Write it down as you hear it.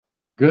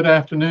Good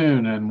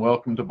afternoon and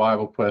welcome to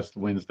Bible Quest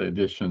Wednesday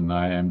edition.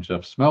 I am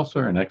Jeff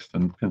Smelser in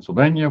Exton,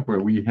 Pennsylvania, where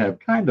we have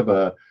kind of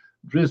a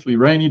drizzly,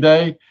 rainy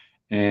day.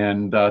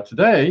 And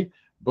today,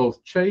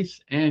 both Chase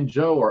and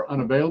Joe are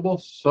unavailable.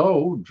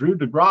 So Drew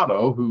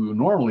DeGrotto, who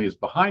normally is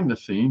behind the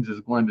scenes,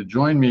 is going to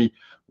join me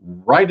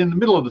right in the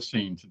middle of the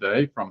scene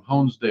today from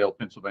Honesdale,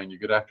 Pennsylvania.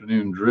 Good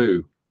afternoon,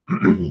 Drew.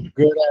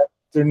 Good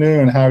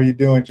afternoon. How are you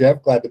doing,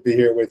 Jeff? Glad to be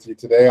here with you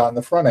today on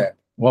the front end.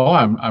 Well,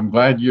 I'm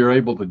glad you're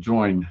able to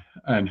join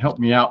and help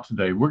me out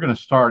today. We're going to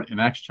start in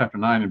Acts chapter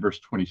 9 and verse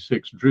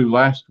 26. Drew,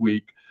 last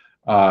week,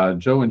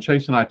 Joe and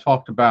Chase and I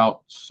talked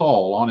about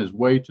Saul on his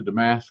way to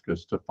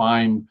Damascus to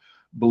find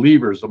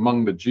believers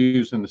among the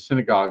Jews in the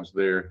synagogues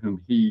there,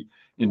 whom he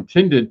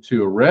intended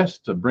to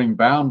arrest, to bring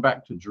bound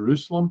back to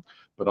Jerusalem.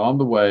 But on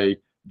the way,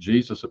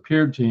 Jesus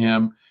appeared to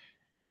him,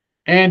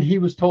 and he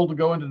was told to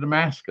go into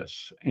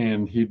Damascus,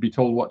 and he'd be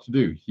told what to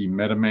do. He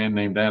met a man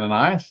named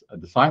Ananias, a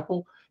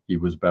disciple. He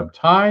was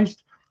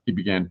baptized. He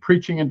began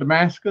preaching in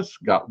Damascus,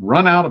 got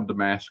run out of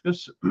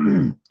Damascus,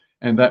 and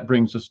that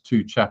brings us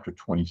to chapter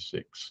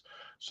 26.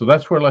 So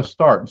that's where let's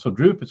start. And so,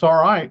 Drew, if it's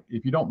all right,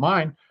 if you don't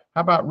mind,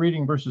 how about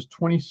reading verses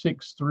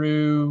 26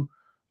 through,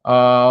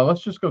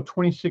 let's just go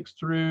 26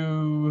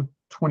 through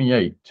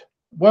 28.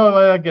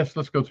 Well, I guess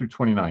let's go through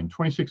 29,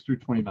 26 through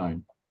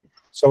 29.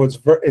 So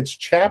it's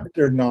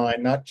chapter 9,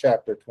 not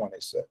chapter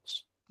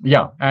 26.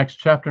 Yeah, Acts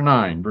chapter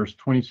 9, verse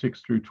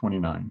 26 through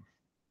 29.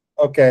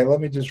 Okay, let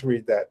me just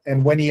read that.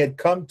 And when he had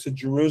come to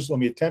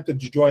Jerusalem, he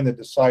attempted to join the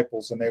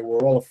disciples, and they were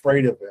all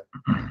afraid of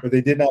him, for they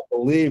did not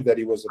believe that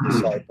he was a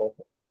disciple.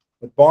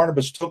 But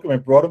Barnabas took him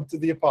and brought him to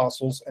the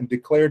apostles and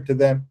declared to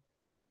them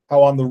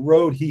how on the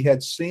road he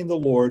had seen the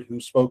Lord who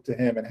spoke to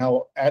him, and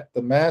how at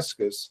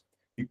Damascus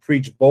he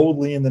preached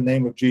boldly in the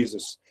name of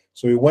Jesus.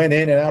 So he went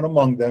in and out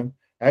among them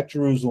at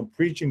Jerusalem,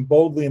 preaching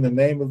boldly in the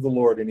name of the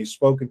Lord. And he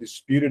spoke and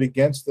disputed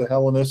against the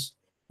Hellenists,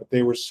 but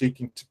they were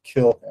seeking to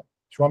kill him.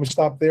 Do you want me to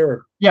stop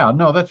there? Yeah,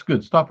 no, that's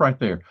good. Stop right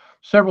there.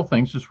 Several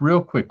things, just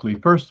real quickly.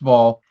 First of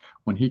all,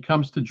 when he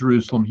comes to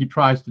Jerusalem, he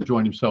tries to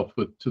join himself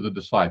to the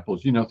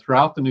disciples. You know,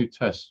 throughout the New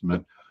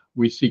Testament,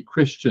 we see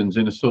Christians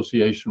in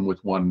association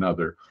with one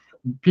another.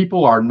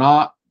 People are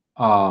not,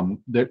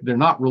 they're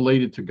not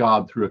related to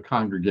God through a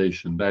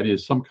congregation. That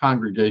is, some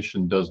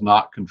congregation does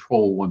not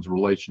control one's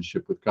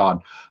relationship with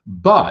God.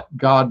 But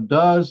God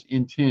does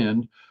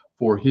intend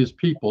for his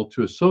people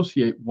to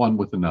associate one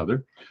with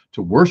another,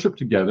 to worship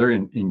together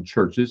in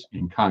churches,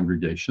 in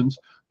congregations.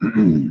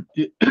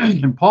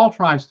 And Paul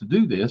tries to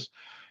do this,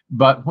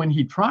 but when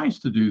he tries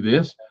to do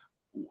this,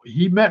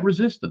 he met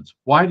resistance.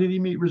 Why did he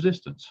meet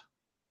resistance?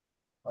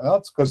 Well,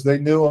 it's because they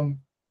knew him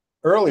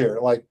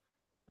earlier, like,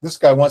 this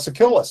guy wants to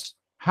kill us.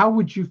 How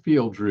would you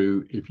feel,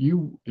 Drew,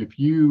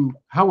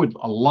 how would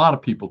a lot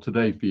of people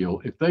today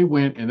feel if they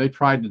went and they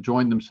tried to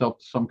join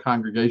themselves to some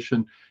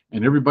congregation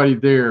and everybody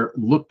there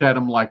looked at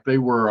them like they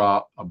were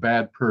a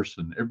bad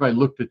person? Everybody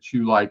looked at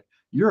you like,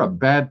 you're a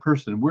bad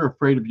person, and we're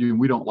afraid of you, and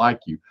we don't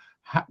like you.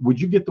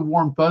 Would you get the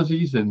warm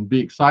fuzzies and be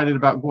excited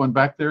about going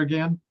back there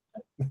again?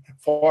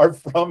 Far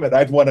from it.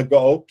 I'd want to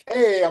go,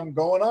 okay, I'm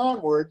going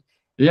onward.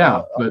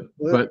 Yeah,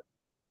 but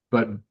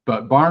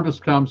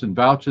Barnabas comes and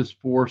vouches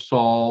for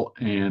Saul,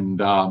 and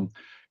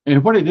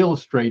what it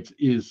illustrates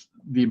is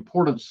the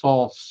importance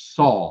Saul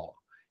saw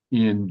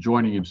in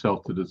joining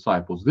himself to the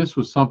disciples. This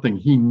was something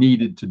he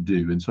needed to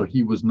do, and so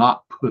he was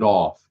not put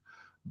off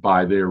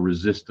by their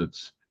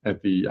resistance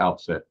at the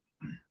outset.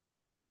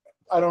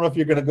 I don't know if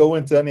you're going to go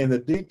into any of the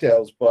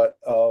details, but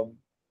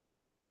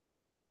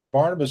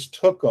Barnabas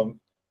took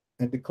him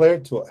and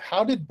declared to him.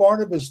 How did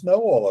Barnabas know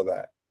all of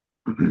that?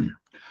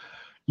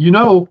 You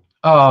know,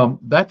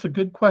 that's a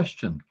good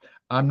question.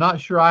 I'm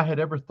not sure I had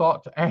ever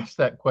thought to ask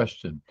that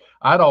question.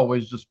 I'd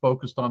always just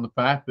focused on the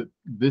fact that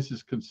this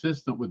is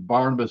consistent with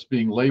Barnabas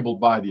being labeled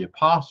by the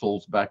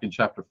apostles back in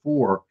chapter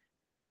 4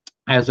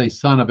 as a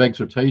son of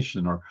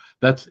exhortation, or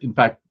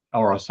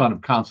a son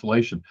of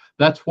consolation.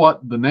 That's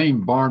what the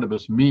name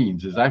Barnabas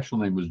means. His actual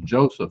name was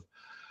Joseph.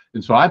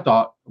 And so I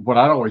thought what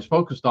I'd always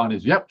focused on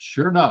is, yep,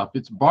 sure enough,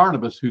 it's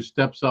Barnabas who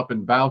steps up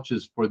and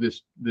vouches for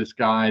this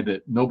guy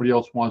that nobody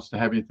else wants to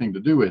have anything to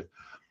do with.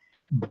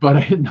 But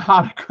it had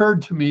not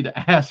occurred to me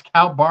to ask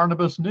how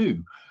Barnabas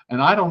knew.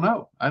 And I don't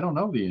know. I don't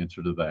know the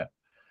answer to that.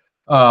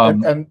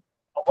 And I'm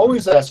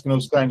always asking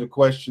those kinds of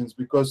questions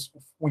because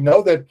we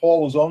know that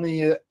Paul was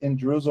only in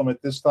Jerusalem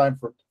at this time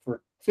for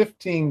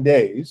 15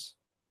 days.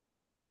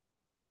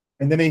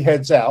 And then he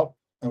heads out,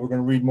 and we're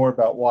going to read more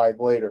about why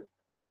later.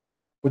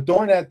 But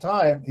during that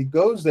time, he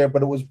goes there,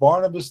 but it was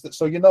Barnabas.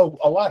 So, you know,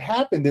 a lot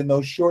happened in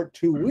those short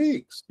 2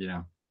 weeks.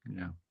 Yeah.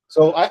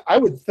 So I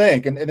would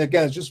think, and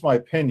again, it's just my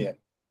opinion,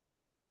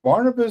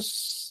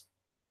 Barnabas,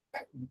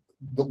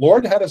 the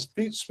Lord had to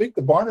speak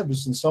to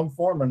Barnabas in some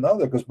form or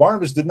another, because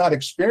Barnabas did not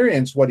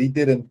experience what he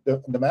did in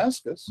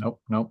Damascus.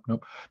 Nope.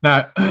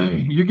 Now,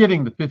 you're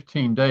getting the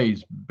 15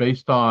 days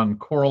based on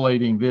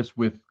correlating this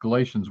with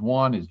Galatians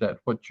 1. Is that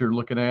what you're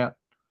looking at?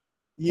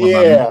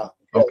 Yeah.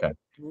 Okay.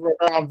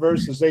 Around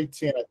verses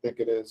 18, I think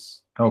it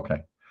is.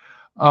 Okay.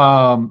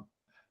 Now,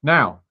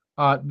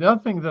 The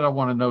other thing that I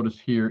want to notice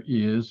here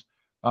is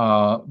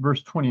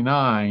verse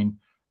 29.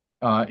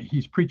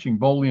 He's preaching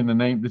boldly in the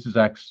name. This is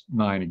Acts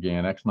 9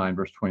 again, Acts 9,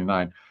 verse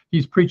 29.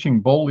 He's preaching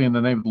boldly in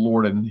the name of the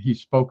Lord, and he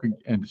spoke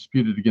and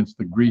disputed against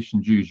the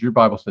Grecian Jews. Your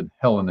Bible said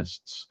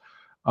Hellenists,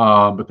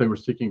 but they were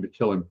seeking to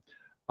kill him.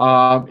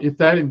 If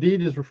that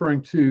indeed is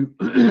referring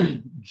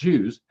to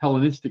Jews,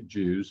 Hellenistic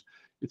Jews,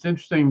 it's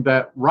interesting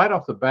that right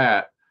off the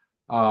bat,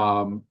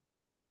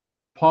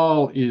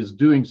 Paul is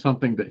doing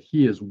something that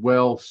he is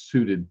well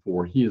suited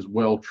for. He is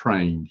well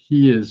trained.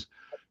 He is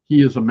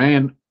a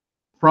man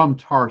from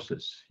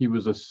Tarsus. He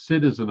was a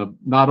citizen of,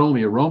 not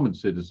only a Roman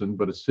citizen,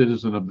 but a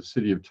citizen of the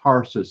city of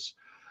Tarsus,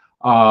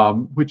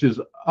 which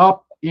is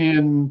up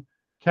in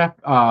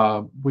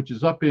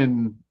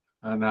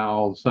now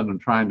all of a sudden I'm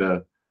trying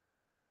to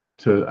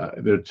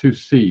there are two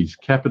C's,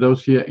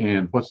 Cappadocia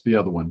and what's the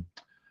other one?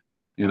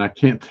 And I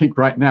can't think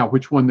right now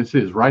which one this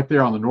is. Right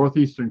there on the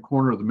northeastern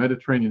corner of the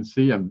Mediterranean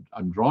Sea. I'm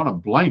drawing a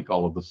blank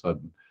all of a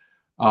sudden.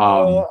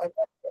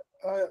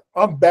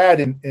 I'm bad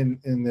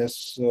in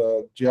this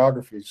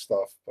geography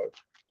stuff, but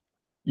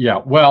yeah,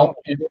 well,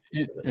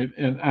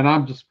 and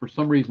I'm just, for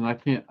some reason I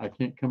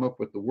can't come up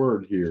with the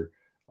word here.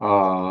 You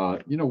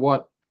know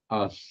what?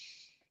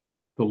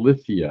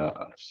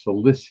 Cilicia,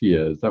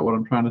 is that what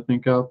I'm trying to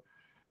think of?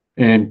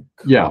 And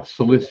yeah,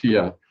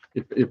 Cilicia.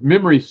 If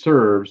memory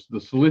serves,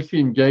 the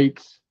Cilician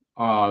Gates,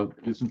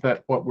 isn't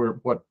that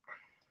what?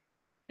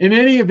 In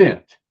any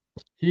event,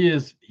 he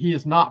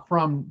is not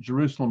from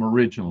Jerusalem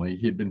originally.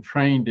 He had been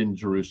trained in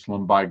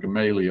Jerusalem by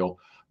Gamaliel,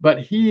 but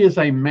he is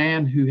a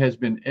man who has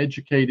been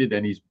educated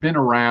and he's been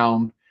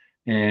around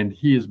and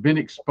he has been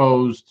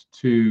exposed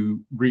to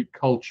Greek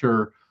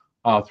culture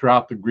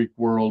throughout the Greek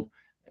world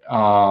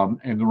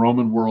and the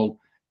Roman world,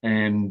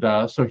 and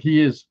so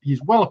he's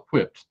well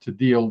equipped to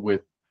deal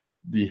with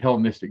the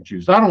Hellenistic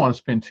Jews. I don't want to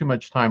spend too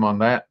much time on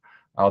that.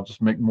 I'll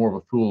just make more of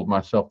a fool of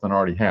myself than I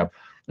already have.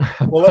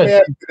 Well, let me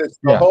ask you this.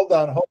 Yeah. Hold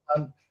on.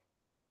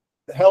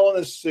 The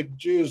Hellenistic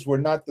Jews were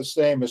not the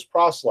same as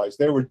proselytes.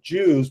 They were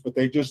Jews, but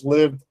they just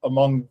lived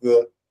among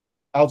the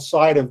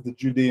outside of the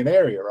Judean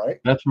area, right?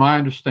 That's my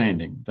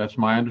understanding.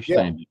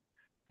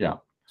 Yeah.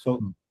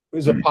 So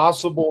is it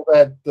possible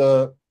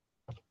that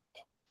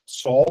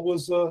Saul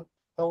was a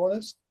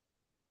Hellenist?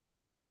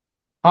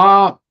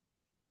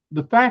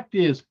 The fact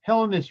is,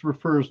 Hellenist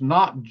refers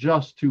not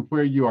just to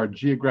where you are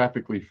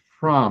geographically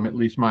from, at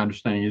least my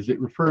understanding is it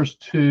refers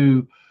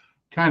to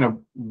kind of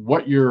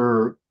what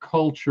your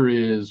culture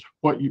is,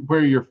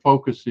 where your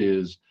focus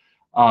is.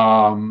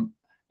 And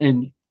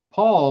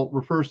Paul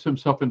refers to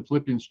himself in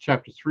Philippians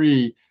chapter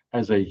 3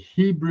 as a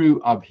Hebrew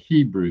of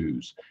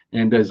Hebrews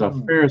and as a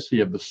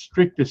Pharisee of the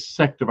strictest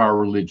sect of our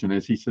religion,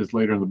 as he says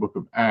later in the book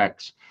of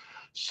Acts.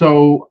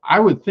 So I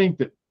would think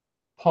that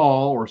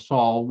Paul or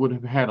Saul would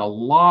have had a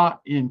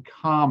lot in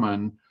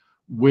common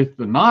with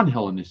the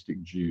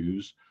non-Hellenistic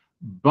Jews,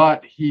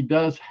 but he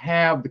does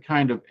have the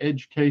kind of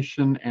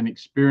education and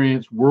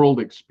experience, world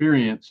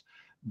experience,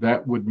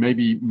 that would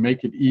maybe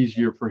make it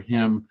easier for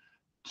him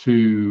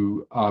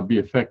to be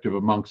effective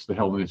amongst the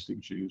Hellenistic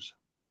Jews.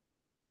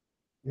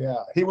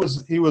 Yeah, he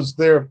was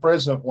there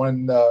present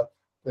when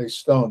they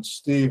stoned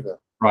Stephen.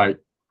 Right.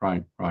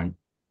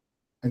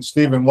 And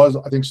Stephen was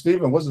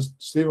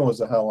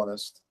a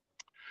Hellenist.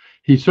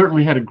 He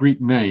certainly had a Greek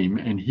name,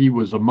 and he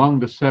was among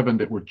the 7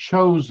 that were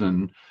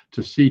chosen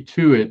to see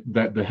to it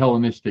that the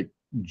Hellenistic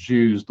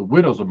Jews, the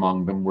widows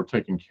among them, were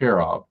taken care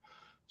of.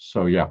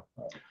 So, yeah.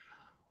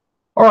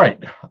 All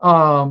right.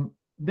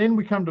 Then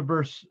we come to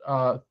verse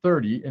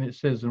 30, and it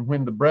says, "And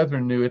when the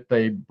brethren knew it,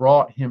 they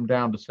brought him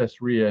down to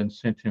Caesarea and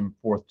sent him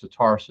forth to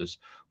Tarsus.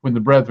 When the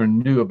brethren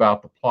knew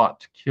about the plot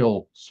to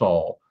kill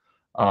Saul,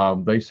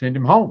 they sent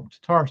him home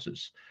to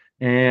Tarsus."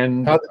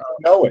 And how did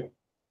they know it?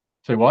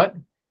 Say what?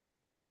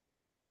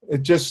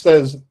 It just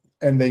says,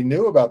 and they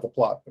knew about the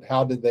plot, but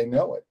how did they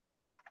know it?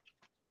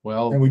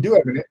 Well, and we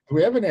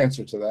have an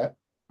answer to that.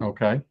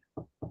 Okay.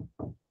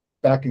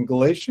 Back in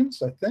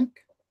Galatians, I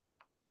think.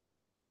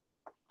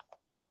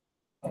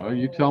 Well,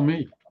 you tell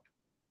me.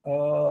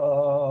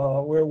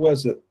 Where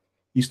was it?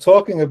 He's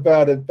talking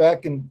about it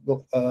back in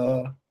the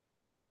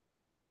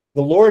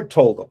Lord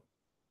told him.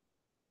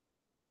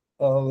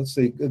 Let's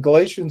see,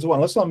 Galatians 1.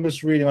 Unless I'm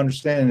misreading,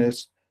 understanding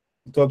this.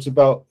 He talks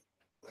about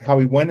how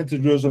he went into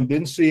Jerusalem,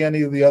 didn't see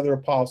any of the other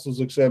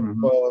apostles except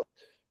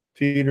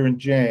Peter and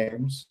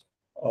James.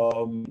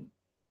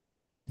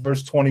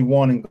 Verse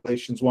 21 in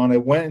Galatians 1, "I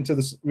went into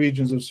the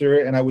regions of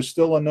Syria, and I was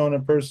still unknown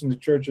in person to the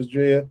church of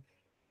Judea.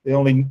 They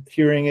only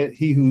hearing it.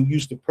 He who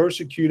used to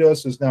persecute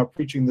us is now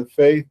preaching the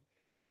faith."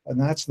 And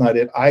that's not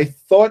it. I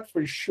thought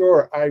for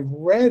sure I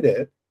read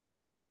it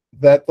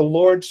that the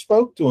Lord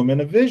spoke to him in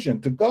a vision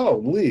to go,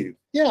 leave.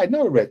 Yeah, I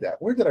know I read that.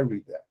 Where did I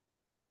read that?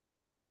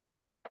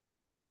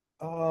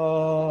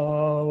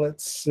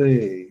 Let's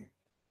see.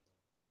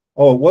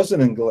 Oh, it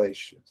wasn't in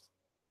Galatians.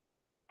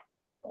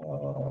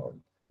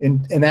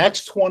 In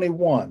Acts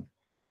 21.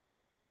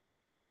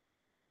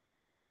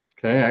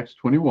 Okay, Acts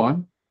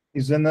 21.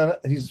 He's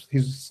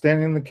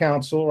standing in the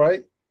council,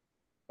 right?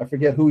 I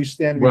forget who he's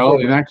standing Well,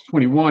 before. in Acts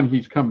 21,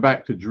 he's come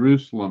back to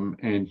Jerusalem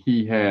and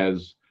he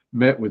has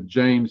met with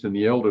James and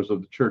the elders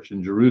of the church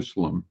in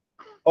Jerusalem.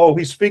 Oh,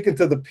 he's speaking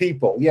to the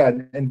people. Yeah,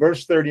 in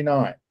verse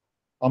 39.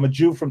 I'm a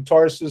Jew from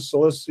Tarsus,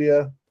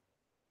 Cilicia,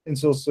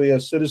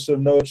 citizen of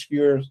no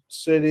obscure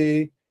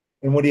city.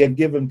 And when he had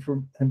given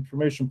him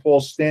permission, Paul,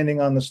 standing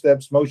on the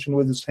steps, motioned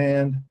with his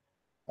hand.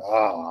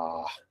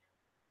 Ah,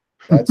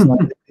 that's not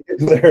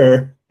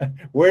there.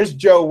 Where's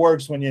Joe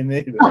Works when you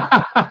need it?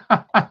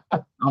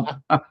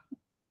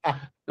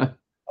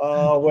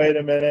 Oh, wait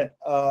a minute.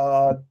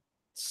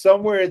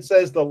 Somewhere it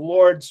says the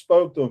Lord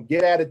spoke to him.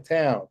 Get out of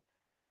town.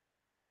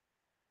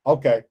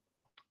 Okay,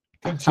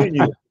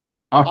 continue.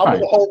 All I'm right.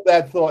 going to hold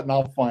that thought and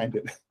I'll find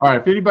it. All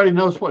right. If anybody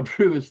knows what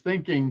Drew is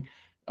thinking,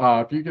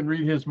 if you can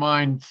read his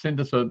mind,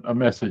 send us a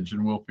message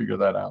and we'll figure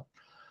that out.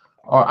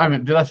 I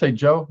mean, did I say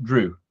Joe?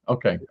 Drew.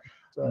 Okay.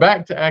 Sorry.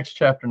 Back to Acts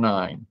chapter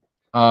 9.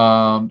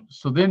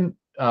 So then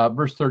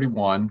verse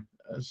 31,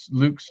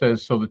 Luke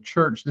says, so the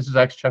church, this is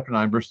Acts chapter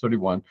 9, verse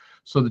 31.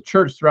 So the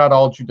church throughout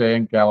all Judea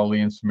and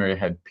Galilee and Samaria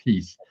had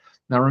peace.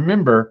 Now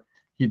remember,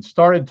 he'd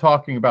started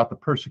talking about the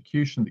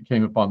persecution that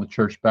came upon the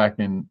church back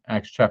in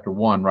Acts chapter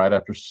 1, right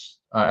after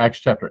Acts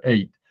chapter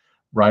 8,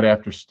 right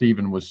after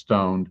Stephen was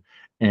stoned,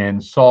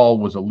 and Saul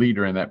was a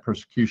leader in that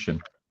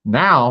persecution.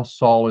 Now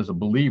Saul is a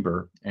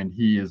believer, and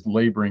he is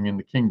laboring in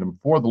the kingdom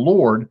for the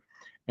Lord.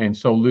 And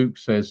so Luke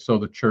says, so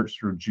the church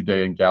through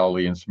Judea and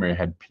Galilee and Samaria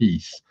had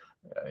peace.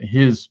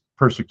 His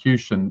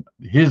persecution,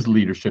 his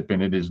leadership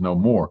in it is no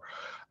more.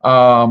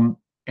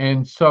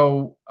 And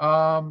so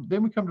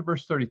then we come to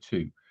verse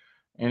 32.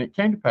 And it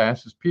came to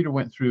pass, as Peter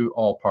went through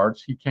all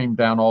parts, he came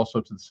down also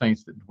to the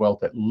saints that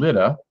dwelt at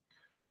Lydda,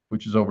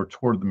 which is over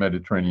toward the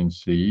Mediterranean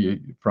Sea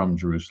from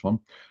Jerusalem.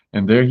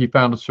 And there he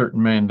found a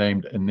certain man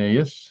named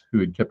Aeneas, who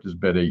had kept his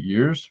bed 8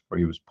 years, for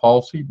he was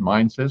palsied.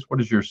 Mine says, what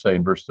does yours say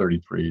in verse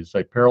 33? Does it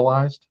say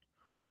paralyzed?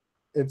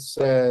 It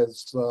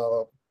says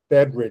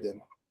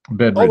bedridden.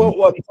 Bedridden.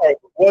 Oh, it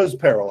was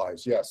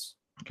paralyzed, yes.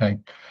 Okay.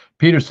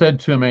 Peter said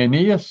to him,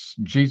 Aeneas,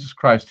 Jesus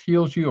Christ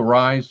heals you.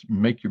 Arise,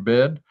 make your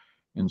bed.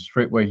 And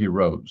straightway he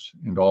rose,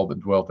 and all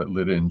that dwelt at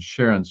Lydda and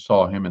Sharon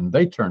saw him, and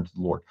they turned to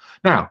the Lord.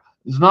 Now,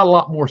 there's not a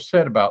lot more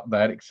said about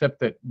that, except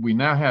that we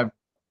now have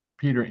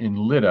Peter in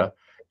Lydda,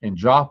 and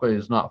Joppa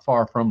is not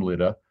far from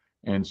Lydda,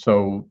 and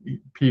so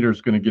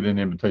Peter's going to get an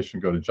invitation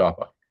to go to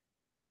Joppa.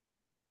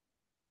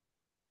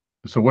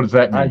 So what does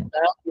that mean?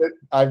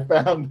 I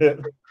found it.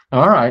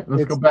 All right,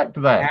 let's go back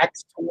to that.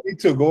 Acts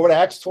 22. Go over to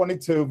Acts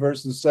 22,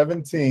 verses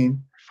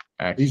 17.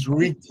 He's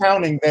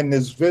recounting then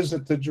this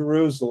visit to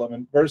Jerusalem.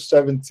 In verse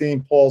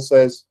 17, Paul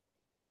says,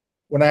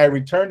 when I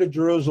returned to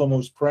Jerusalem and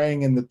was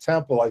praying in the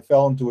temple, I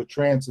fell into a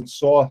trance and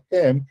saw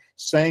him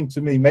saying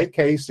to me, make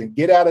haste and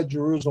get out of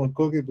Jerusalem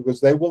quickly,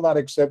 because they will not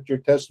accept your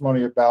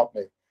testimony about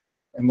me.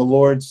 And the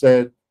Lord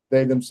said,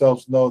 they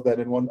themselves know that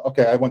in one,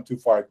 okay, I went too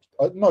far.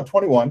 No,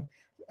 21.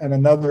 And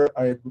another,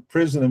 I had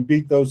prison and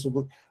beat those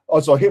who,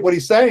 also what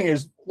he's saying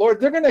is,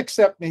 Lord, they're going to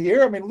accept me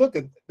here. I mean, look,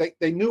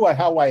 they knew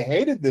how I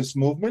hated this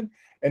movement.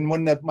 And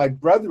when my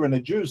brethren, the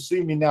Jews,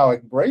 see me now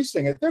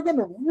embracing it, they're going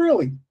to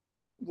really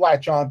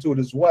latch onto it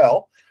as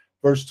well.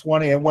 Verse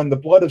 20, and when the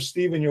blood of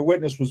Stephen, your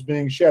witness, was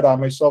being shed, I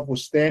myself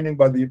was standing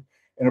by and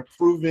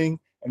approving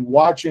and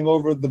watching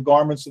over the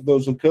garments of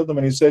those who killed them.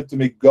 And he said to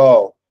me,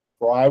 go,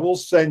 for I will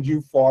send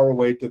you far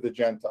away to the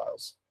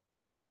Gentiles.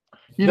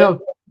 You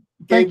know,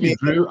 thank you,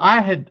 Drew. I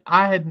had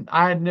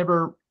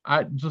never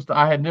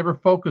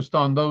focused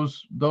on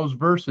those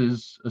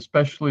verses,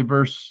 especially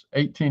verse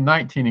 18,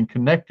 19, and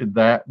connected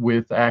that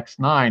with Acts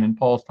 9 and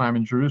Paul's time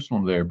in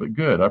Jerusalem there. But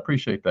good. I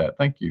appreciate that.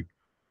 Thank you.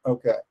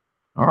 Okay.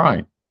 All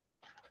right.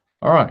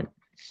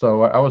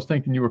 So I was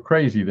thinking you were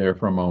crazy there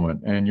for a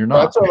moment, and you're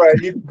not. That's all right.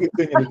 You can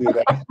continue to do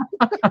that.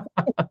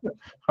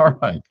 All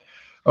right.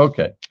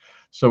 Okay.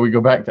 So we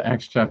go back to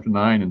Acts chapter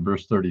 9 and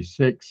verse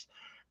 36.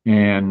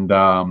 And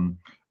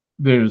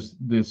there's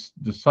this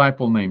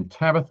disciple named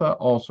Tabitha,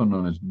 also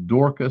known as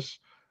Dorcas,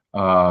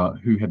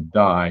 who had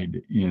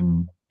died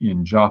in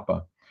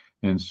Joppa.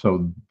 And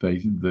so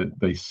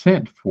they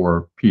sent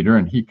for Peter,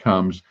 and he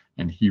comes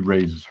and he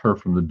raises her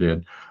from the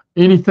dead.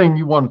 Anything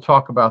you want to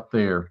talk about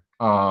there?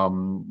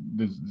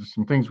 There's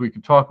some things we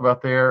could talk about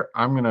there.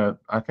 I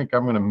think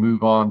I'm gonna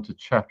move on to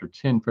chapter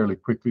 10 fairly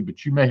quickly,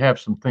 but you may have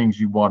some things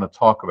you want to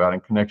talk about in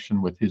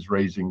connection with his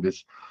raising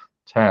this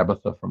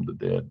Tabitha from the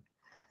dead.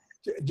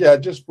 Yeah,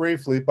 just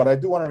briefly, but I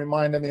do want to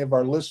remind any of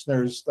our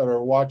listeners that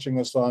are watching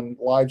us on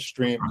live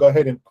stream, go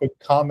ahead and put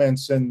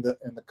comments in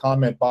the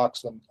comment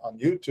box on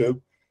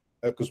YouTube,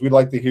 because we'd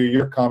like to hear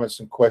your comments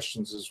and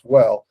questions as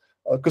well.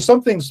 Because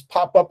some things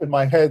pop up in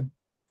my head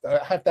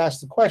that I have to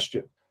ask the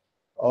question.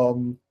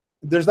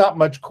 There's not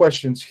much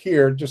questions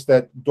here, just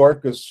that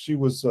Dorcas, she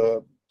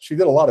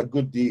did a lot of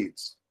good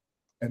deeds,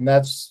 and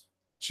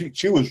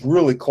she was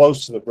really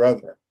close to the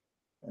brethren.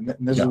 And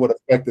this is what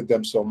affected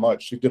them so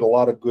much. She did a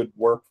lot of good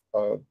work,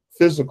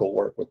 physical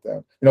work with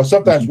them. You know,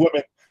 sometimes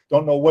women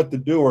don't know what to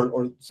do,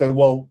 or say,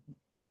 well,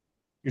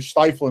 you're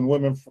stifling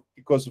women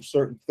because of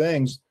certain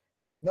things.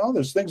 No,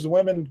 there's things that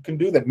women can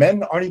do that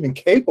men aren't even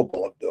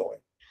capable of doing.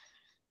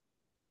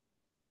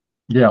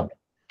 Yeah.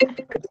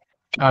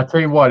 I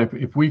tell you what,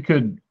 if we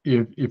could,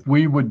 if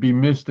we would be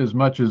missed as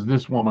much as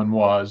this woman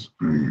was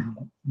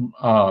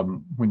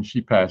when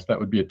she passed, that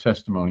would be a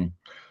testimony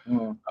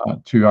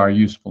to our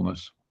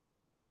usefulness.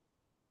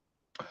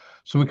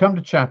 So we come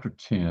to chapter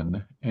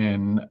 10,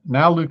 and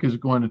now Luke is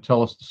going to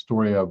tell us the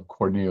story of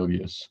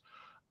Cornelius.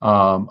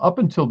 Up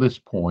until this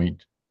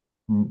point,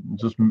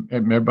 just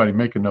everybody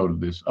make a note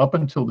of this. Up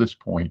until this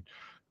point,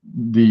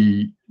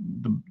 the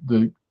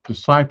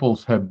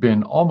disciples have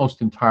been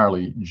almost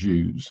entirely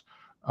Jews.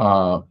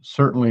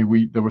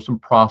 Certainly, there were some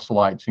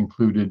proselytes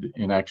included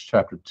in Acts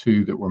chapter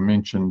 2 that were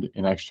mentioned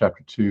in Acts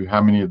chapter 2.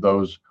 How many of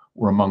those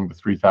were among the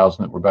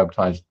 3,000 that were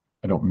baptized?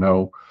 I don't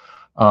know.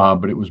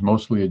 But it was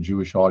mostly a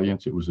Jewish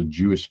audience. It was a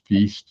Jewish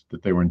feast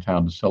that they were in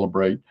town to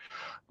celebrate.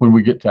 When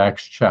we get to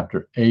Acts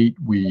chapter 8,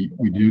 we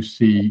do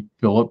see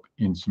Philip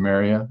in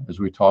Samaria, as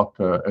we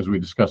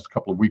discussed a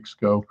couple of weeks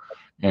ago,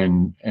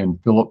 and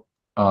Philip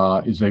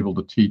is able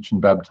to teach and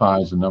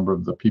baptize a number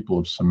of the people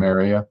of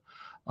Samaria.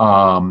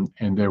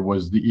 And there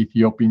was the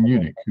Ethiopian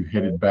eunuch who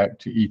headed back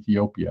to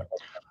Ethiopia.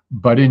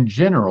 But in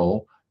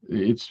general,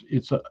 it's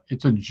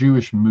a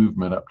Jewish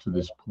movement up to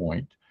this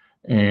point.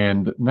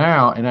 And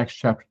now in Acts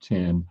chapter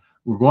 10,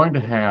 we're going to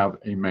have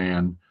a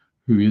man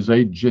who is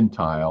a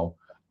Gentile,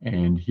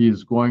 and he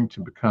is going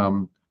to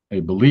become a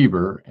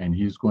believer, and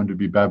he's going to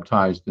be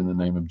baptized in the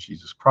name of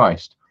Jesus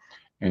Christ.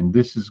 And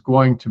this is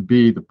going to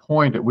be the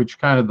point at which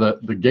kind of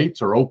the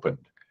gates are opened.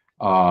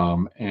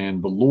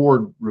 And the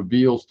Lord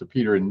reveals to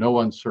Peter in no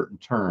uncertain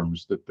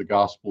terms that the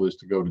gospel is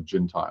to go to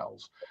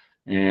Gentiles.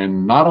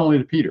 And not only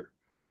to Peter,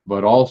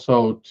 but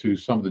also to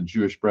some of the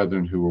Jewish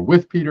brethren who were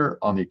with Peter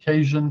on the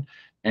occasion.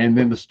 And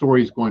then the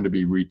story is going to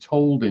be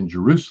retold in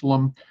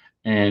Jerusalem,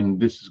 and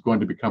this is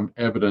going to become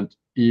evident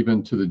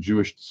even to the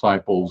Jewish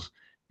disciples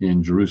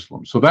in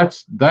Jerusalem. So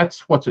that's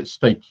what's at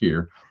stake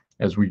here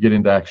as we get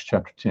into Acts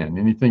chapter 10.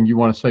 Anything you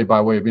want to say by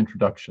way of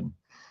introduction?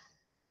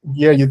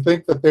 Yeah, you'd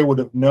think that they would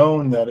have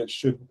known that it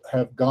should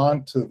have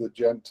gone to the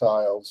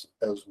Gentiles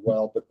as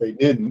well, but they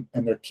didn't,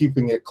 and they're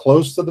keeping it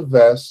close to the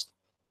vest.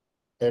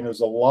 And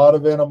there's a lot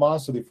of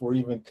animosity for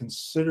even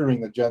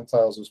considering the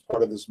Gentiles as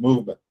part of this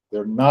movement.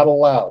 They're not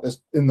allowed.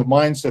 It's in the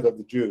mindset of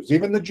the Jews.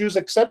 Even the Jews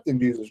accepting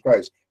Jesus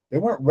Christ, they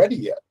weren't ready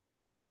yet.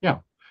 Yeah,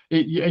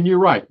 and you're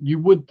right. You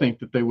would think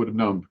that they would have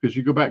known, because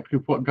you go back to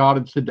what God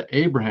had said to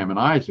Abraham and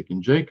Isaac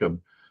and Jacob.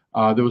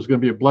 There was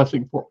going to be a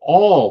blessing for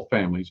all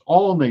families,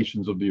 all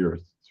nations of the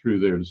earth through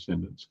their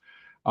descendants.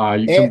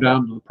 Come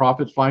down to the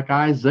prophets like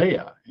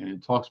Isaiah, and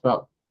it talks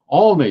about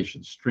all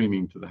nations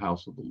streaming to the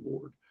house of the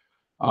Lord.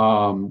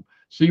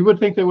 So you would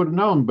think they would have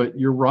known, but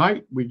you're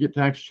right. We get to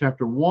Acts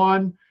chapter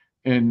 1,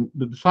 and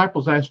the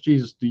disciples ask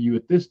Jesus, "Do you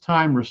at this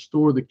time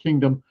restore the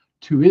kingdom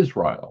to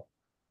Israel?"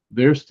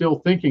 They're still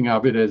thinking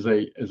of it as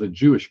a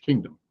Jewish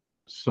kingdom.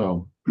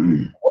 So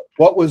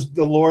what was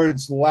the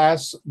Lord's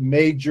last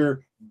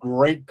major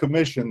great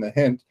commission, the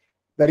hint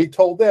that he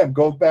told them?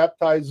 Go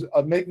baptize,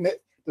 make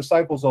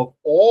disciples of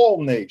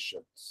all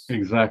nations.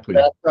 Exactly.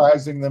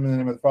 Baptizing them in the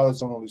name of the Father,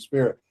 Son, and Holy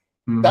Spirit.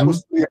 Mm-hmm. That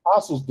was the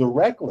apostles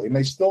directly, and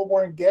they still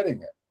weren't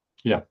getting it.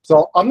 Yeah.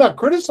 So I'm not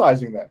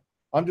criticizing them.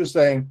 I'm just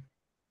saying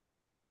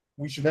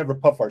we should never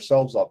puff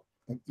ourselves up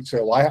and say,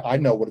 well, I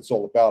know what it's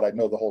all about. I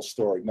know the whole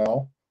story.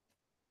 No.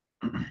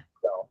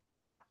 No.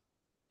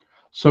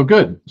 So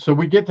good. So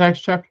we get to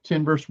Acts chapter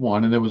 10, verse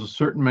 1, and there was a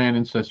certain man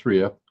in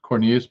Caesarea,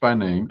 Cornelius by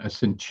name, a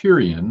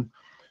centurion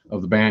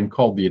of the band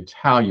called the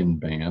Italian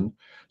band.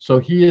 So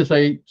he is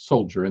a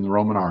soldier in the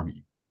Roman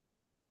army.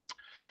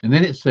 And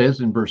then it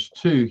says in verse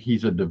 2,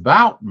 he's a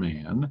devout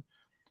man,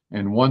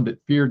 and one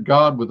that feared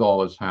God with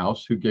all his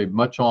house, who gave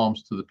much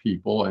alms to the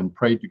people and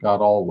prayed to God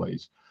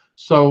always.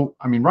 So,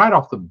 I mean, right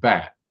off the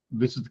bat,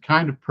 this is the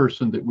kind of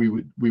person that we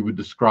would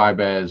describe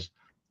as,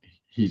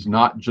 he's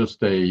not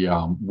just a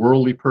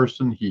worldly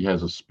person. He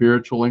has a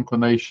spiritual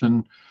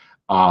inclination.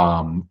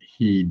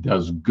 He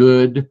does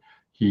good.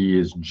 He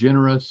is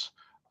generous.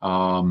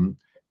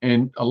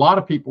 And a lot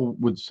of people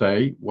would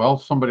say, well,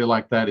 somebody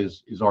like that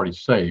is already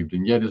saved.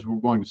 And yet, as we're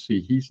going to see,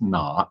 he's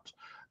not.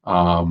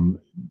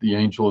 The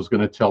angel is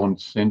going to tell him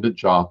to send to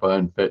Joppa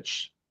and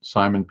fetch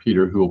Simon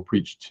Peter, who will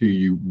preach to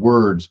you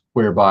words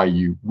whereby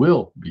you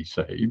will be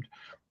saved.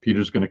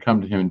 Peter's going to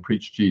come to him and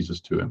preach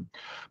Jesus to him.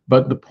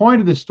 But the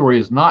point of this story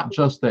is not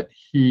just that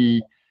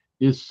he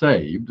is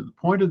saved. The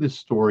point of this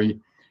story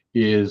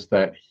is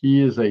that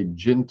he is a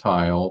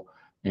Gentile,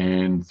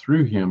 and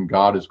through him,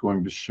 God is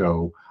going to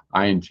show,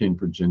 I intend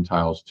for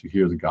Gentiles to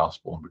hear the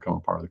gospel and become a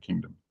part of the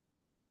kingdom.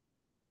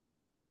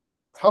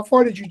 How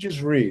far did you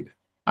just read?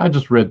 I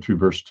just read through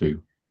verse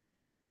 2.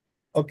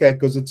 Okay,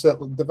 because it's a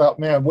devout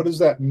man. What does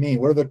that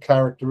mean? What are the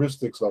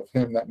characteristics of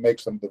him that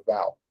makes him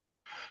devout?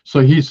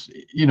 So he's,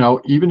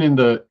 even in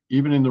the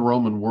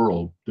Roman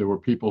world, there were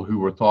people who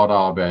were thought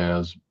of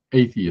as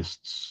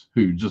atheists,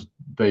 who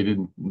they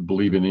didn't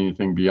believe in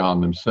anything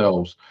beyond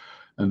themselves.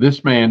 And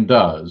this man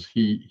does.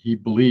 He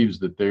believes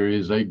that there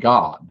is a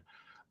God.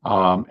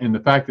 And the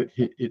fact that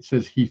it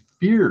says he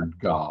feared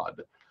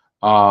God,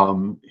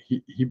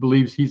 He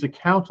believes he's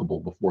accountable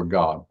before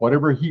God.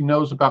 Whatever he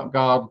knows about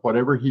God,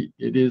 whatever it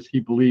is he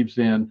believes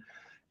in,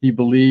 he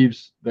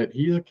believes that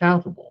he's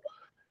accountable.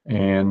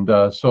 And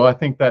so I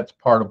think that's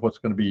part of what's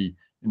going to be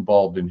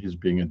involved in his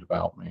being a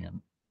devout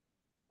man.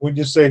 Would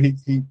you say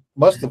he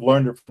must have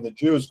learned it from the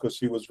Jews, because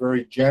he was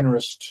very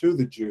generous to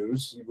the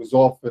Jews? He was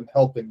often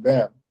helping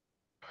them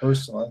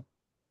personally.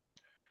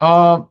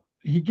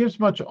 He gives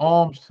much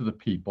alms to the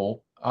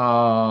people.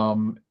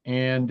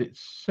 And it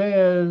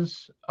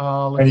says,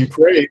 and he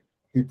prayed.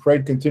 He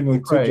prayed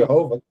continually to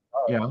Jehovah.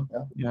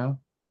 Yeah.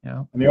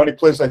 And the only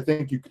place I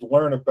think you could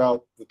learn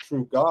about the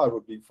true God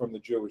would be from the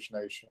Jewish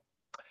nation.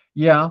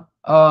 Yeah.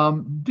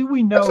 Do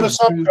we know? That's an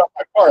assumption on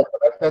my part,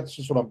 but that's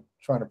just what I'm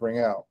trying to bring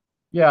out.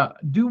 Yeah.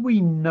 Do we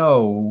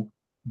know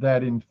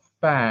that in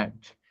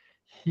fact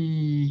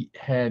he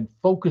had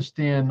focused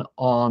in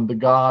on the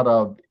God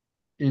of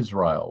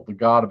Israel, the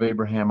God of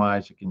Abraham,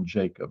 Isaac, and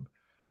Jacob?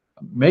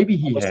 Maybe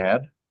he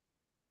had.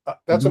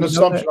 That's an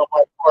assumption on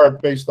my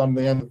part based on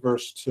the end of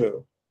verse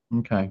 2.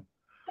 Okay.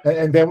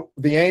 And then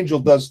the angel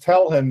does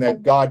tell him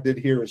that God did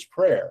hear his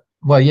prayer.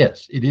 Well,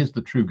 yes, it is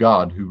the true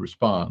God who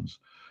responds.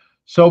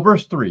 So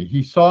verse 3,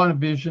 he saw in a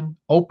vision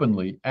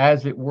openly,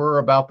 as it were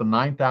about the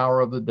 9th hour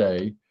of the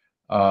day,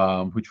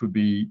 which would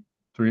be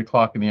 3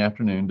 o'clock in the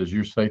afternoon. Does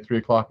yours say 3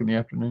 o'clock in the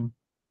afternoon?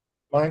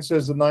 Mine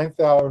says the 9th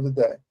hour of the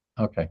day.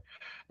 Okay.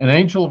 An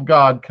angel of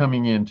God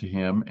coming in to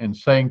him and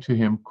saying to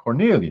him,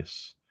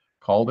 Cornelius,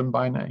 called him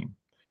by name.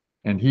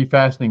 And he,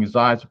 fastening his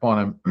eyes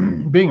upon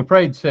him, being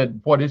afraid,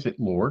 said, What is it,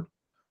 Lord?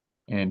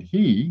 And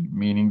he,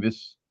 meaning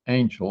this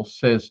angel,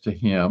 says to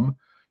him,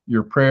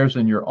 Your prayers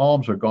and your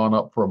alms are gone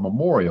up for a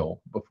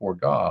memorial before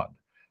God.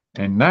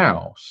 And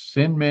now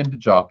send men to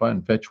Joppa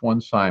and fetch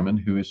one Simon,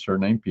 who is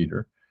surnamed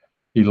Peter.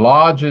 He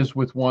lodges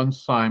with one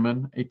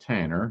Simon, a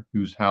tanner,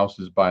 whose house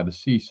is by the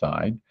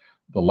seaside.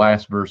 The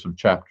last verse of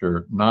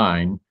chapter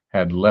 9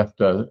 had left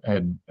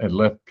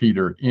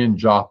Peter in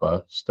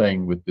Joppa,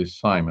 staying with this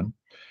Simon.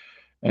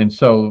 And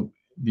so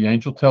the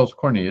angel tells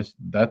Cornelius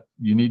that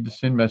you need to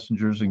send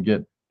messengers and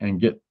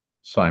get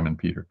Simon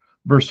Peter.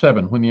 Verse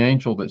 7, when the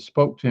angel that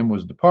spoke to him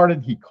was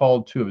departed, he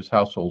called 2 of his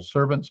household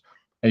servants,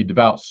 a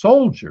devout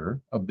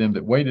soldier of them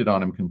that waited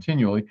on him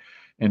continually,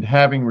 and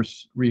having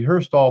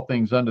rehearsed all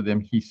things unto them,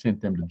 he sent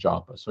them to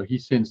Joppa. So he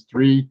sends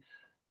 3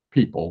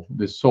 people,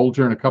 this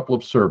soldier and a couple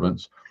of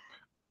servants,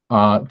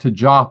 to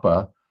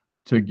Joppa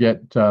to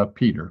get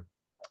Peter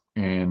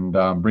and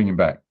bring him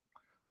back.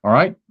 All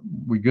right,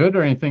 we good,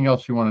 or anything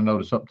else you want to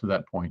notice up to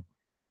that point?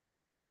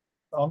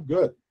 I'm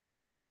good.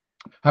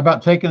 How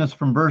about taking us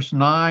from verse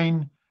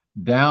 9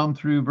 down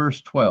through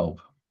verse 12?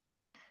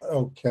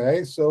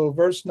 Okay, so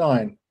verse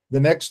 9. The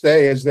next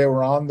day, as they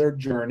were on their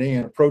journey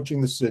and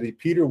approaching the city,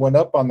 Peter went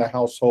up on the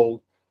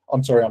housetop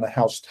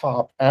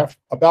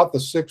about the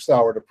 6th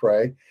hour to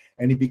pray,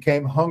 and he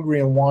became hungry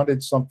and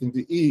wanted something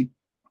to eat.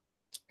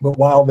 But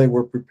while they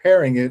were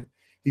preparing it,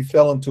 he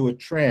fell into a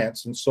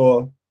trance and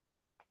saw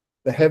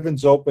the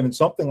heavens open and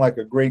something like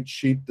a great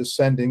sheet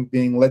descending,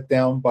 being let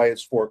down by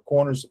its 4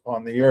 corners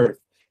upon the earth.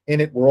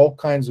 In it were all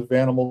kinds of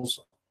animals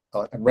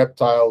and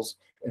reptiles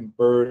and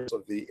birds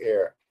of the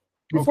air.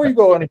 Before you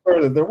go any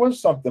further, there was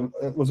something.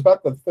 It was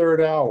about the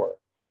 3rd hour.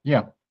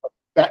 Yeah.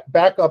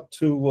 Back up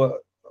to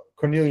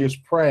Cornelius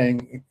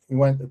praying. He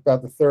went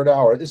about the 3rd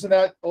hour. Isn't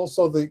that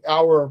also the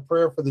hour of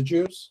prayer for the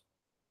Jews?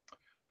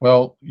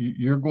 Well,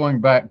 you're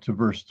going back to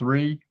verse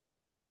 3.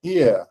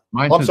 Yeah.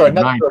 I'm sorry,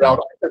 not 3rd hour.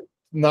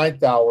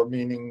 9th hour,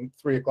 meaning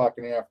 3 o'clock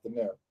in the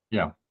afternoon.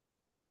 Yeah.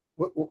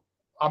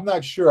 I'm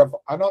not sure.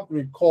 I don't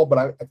recall, but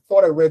I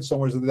thought I read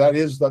somewhere that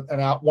is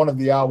one of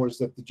the hours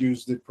that the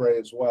Jews did pray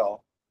as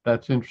well.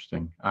 That's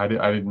interesting. I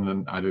did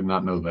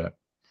not know that.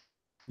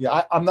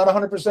 Yeah, I'm not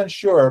 100%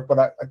 sure, but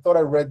I thought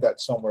I read that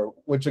somewhere.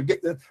 Which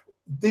again,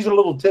 these are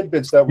little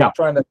tidbits that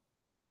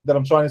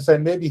I'm trying to say.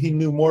 Maybe he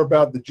knew more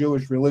about the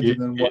Jewish religion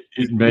than what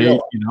it may.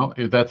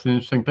 That's an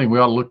interesting thing. We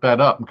ought to look that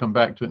up and come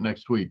back to it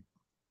next week.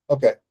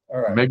 Okay.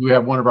 All right. Maybe we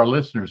have one of our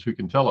listeners who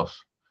can tell us.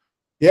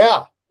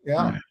 Yeah.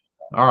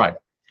 All right.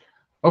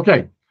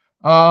 Okay.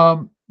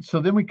 So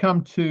then we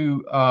come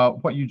to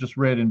what you just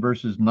read in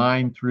verses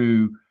 9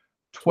 through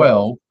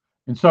 12.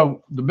 And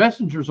so the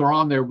messengers are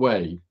on their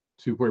way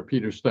to where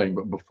Peter's staying.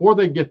 But before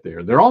they get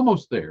there, they're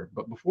almost there.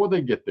 But before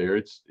they get there,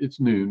 it's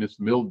noon. It's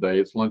the middle of the day.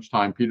 It's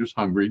lunchtime. Peter's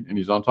hungry, and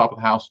he's on top of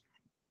the house.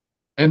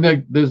 And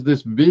there's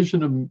this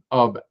vision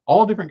of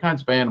all different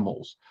kinds of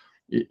animals.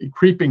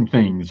 Creeping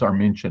things are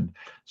mentioned.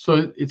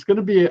 So it's going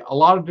to be a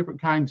lot of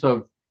different kinds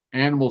of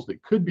animals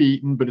that could be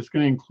eaten, but it's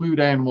going to include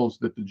animals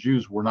that the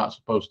Jews were not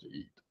supposed to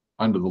eat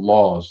under the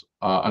law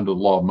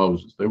of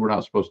Moses. They were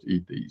not supposed to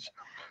eat these.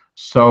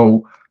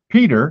 So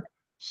Peter,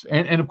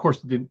 and of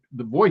course the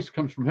voice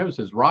comes from heaven,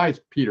 says,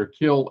 Rise, Peter,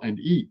 kill and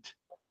eat.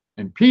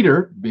 And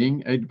Peter,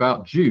 being a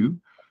devout Jew,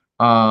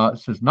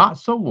 says, Not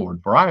so,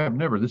 Lord, for I have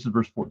never, this is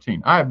verse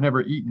 14, I have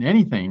never eaten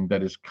anything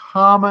that is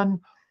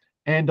common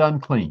and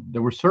unclean.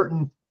 There were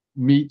certain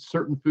meats,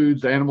 certain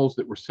foods, animals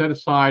that were set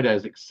aside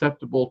as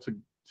acceptable to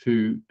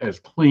as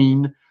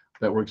clean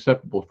that were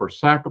acceptable for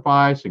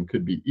sacrifice and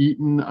could be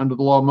eaten under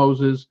the law of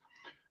Moses,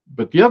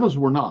 but the others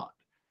were not.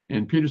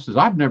 And Peter says,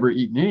 I've never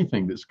eaten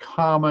anything that's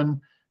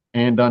common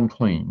and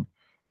unclean.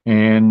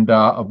 And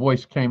a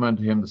voice came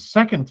unto him the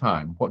second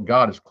time, what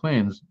God has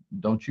cleansed,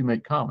 don't you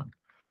make common.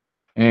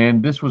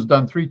 And this was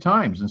done 3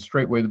 times, and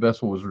straightway the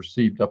vessel was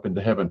received up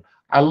into heaven.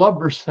 I love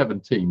verse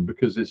 17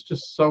 because it's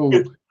just so,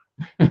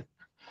 it's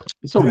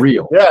so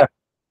real. Yeah,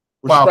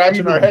 we're While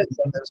scratching Peter- our heads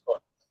on this one.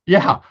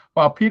 Yeah,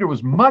 while Peter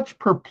was much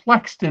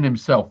perplexed in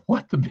himself,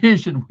 what the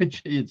vision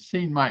which he had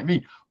seen might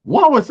mean.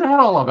 What was that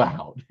all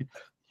about?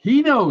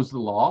 He knows the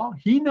law.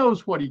 He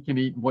knows what he can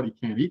eat and what he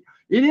can't eat.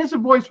 It is a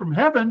voice from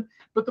heaven,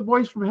 but the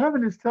voice from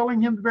heaven is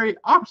telling him the very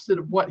opposite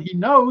of what he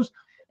knows.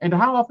 And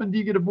how often do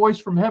you get a voice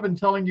from heaven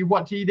telling you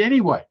what to eat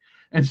anyway?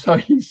 And so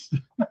he's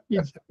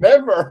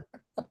Never.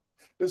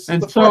 This is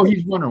and the so first.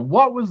 he's wondering,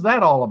 what was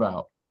that all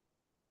about?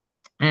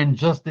 And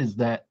just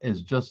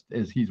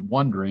as he's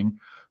wondering,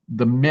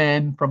 the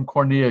men from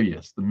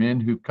Cornelius, the men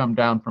who come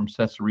down from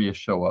Caesarea,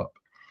 show up.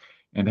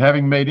 And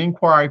having made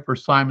inquiry for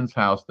Simon's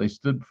house, they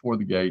stood before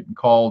the gate and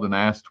called and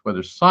asked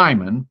whether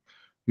Simon,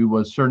 who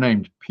was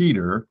surnamed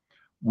Peter,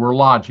 were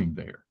lodging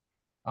there.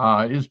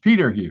 Is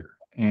Peter here?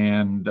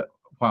 And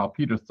while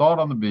Peter thought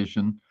on the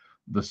vision,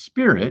 the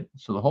Spirit,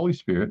 so the Holy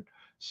Spirit,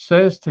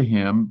 says to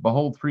him,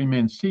 behold, 3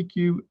 men seek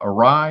you.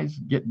 Arise,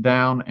 get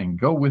down, and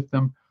go with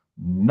them,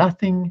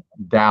 nothing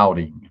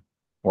doubting,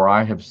 for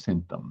I have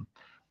sent them.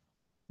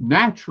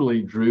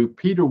 Naturally, Drew,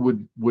 Peter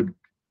would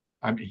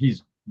I mean,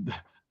 he's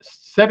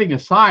setting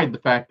aside the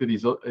fact that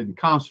he's in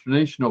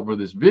consternation over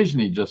this vision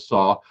he just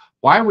saw.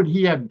 Why would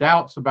he have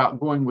doubts about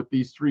going with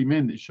these 3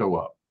 men that show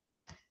up?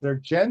 They're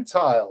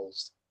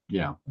Gentiles.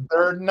 Yeah,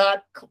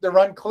 They're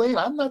unclean.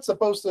 I'm not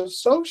supposed to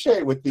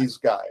associate with these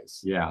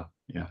guys. yeah.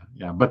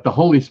 But the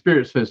Holy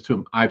Spirit says to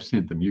him, I've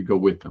sent them. You go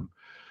with them.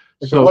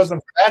 If it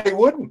wasn't for that, he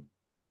wouldn't.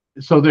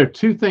 So there are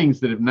 2 things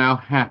that have now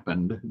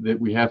happened that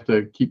we have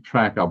to keep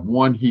track of.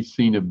 One, he's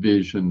seen a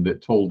vision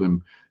that told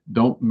him,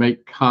 don't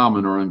make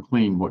common or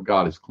unclean what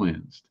God has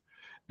cleansed.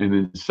 And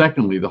then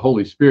secondly, the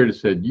Holy Spirit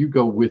has said, you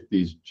go with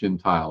these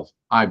Gentiles.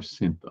 I've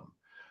sent them.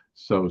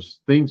 So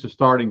things are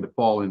starting to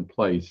fall in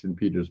place in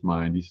Peter's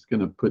mind. He's going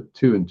to put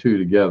 2 and 2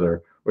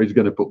 together, or he's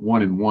going to put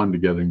 1 and 1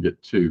 together and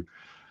get 2.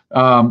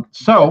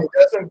 So he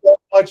doesn't go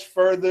much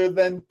further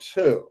than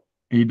 2.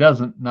 he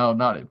doesn't. No,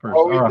 not at first.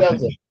 Oh, he All right.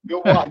 doesn't.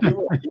 You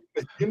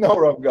know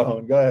where I'm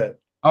going. Go ahead.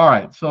 All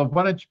right. So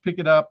why don't you pick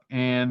it up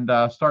and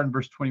start in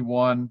verse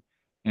 21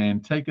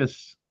 and take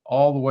us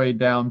all the way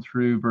down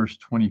through verse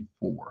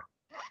 24.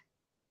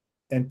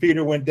 And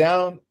Peter went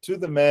down to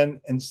the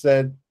men and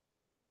said,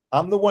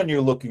 I'm the one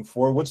you're looking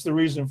for. What's the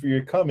reason for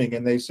your coming?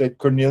 And they said,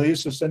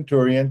 Cornelius, a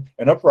centurion,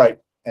 an upright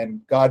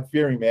and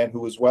God-fearing man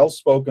who was well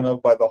spoken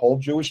of by the whole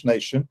Jewish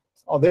nation.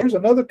 Oh, there's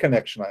another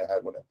connection I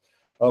had with him.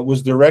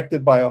 Was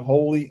directed by a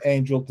holy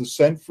angel to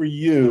send for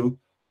you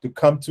to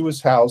come to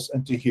his house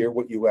and to hear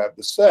what you have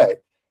to say.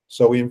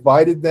 So he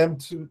invited them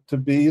to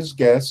be his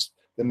guests.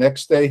 The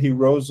next day he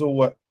rose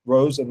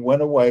and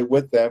went away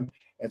with them,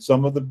 and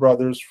some of the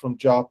brothers from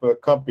Joppa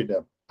accompanied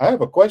him. I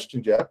have a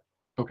question, Jeff.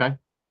 Okay.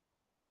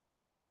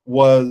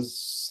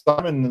 Was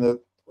Simon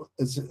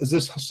is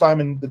this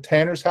Simon the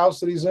tanner's house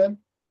that he's in?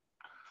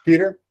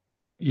 Peter?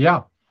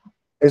 Yeah.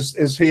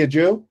 Is he a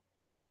Jew?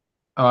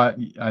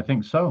 I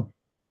think so.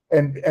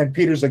 And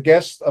Peter's a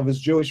guest of his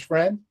Jewish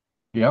friend?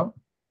 Yeah.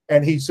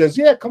 And he says,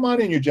 yeah, come on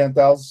in, you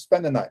Gentiles,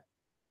 spend the night.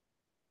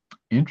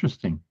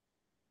 Interesting.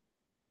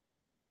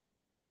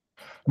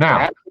 Now,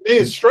 That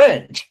is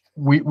strange.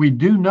 we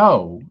do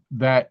know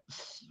that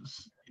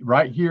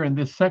right here in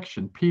this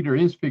section, Peter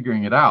is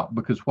figuring it out,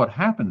 because what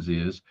happens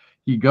is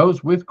he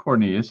goes with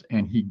Cornelius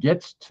and he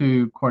gets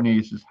to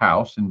Cornelius's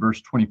house. In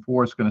verse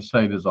 24, it's going to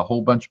say there's a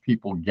whole bunch of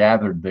people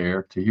gathered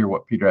there to hear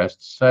what Peter has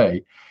to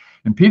say.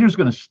 And Peter's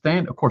going to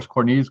stand. Of course,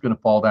 Cornelius is going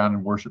to fall down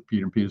and worship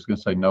Peter. And Peter's going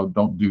to say, no,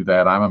 don't do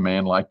that. I'm a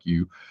man like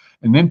you.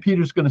 And then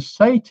Peter's going to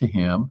say to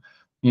him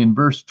in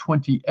verse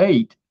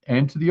 28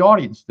 and to the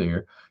audience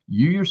there,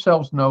 you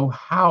yourselves know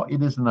how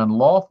it is an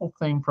unlawful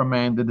thing for a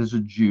man that is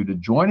a Jew to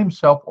join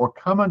himself or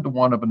come unto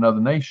one of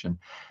another nation.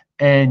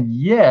 And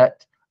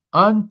yet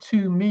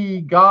unto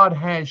me God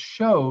has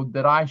showed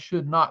that I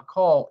should not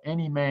call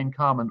any man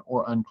common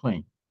or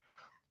unclean.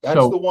 That's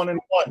So the 1 and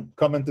 1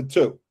 coming to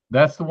 2.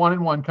 that's the 1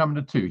 and 1 coming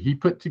to 2. He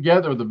put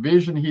together the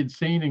vision he had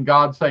seen and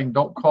God saying,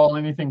 don't call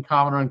anything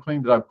common or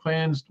unclean that I've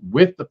cleansed,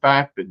 with the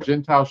fact that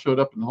Gentiles showed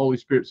up and the Holy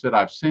Spirit said,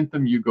 I've sent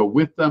them, you go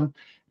with them.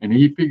 And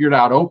he figured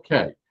out,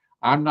 okay,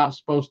 I'm not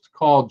supposed to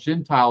call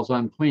Gentiles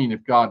unclean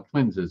if God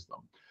cleanses them.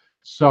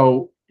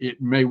 So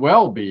it may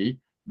well be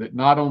that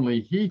not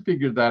only he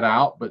figured that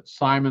out, but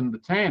Simon the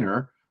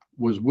tanner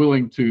was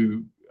willing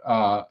to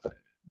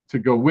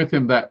go with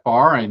him that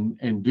far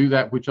and do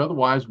that which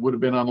otherwise would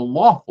have been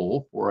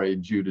unlawful for a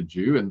Jew to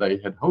Jew, and they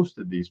had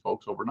hosted these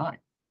folks overnight.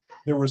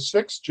 There were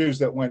 6 Jews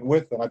that went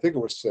with them. I think it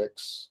was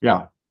 6.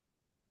 Yeah.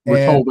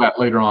 We're told that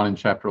later on in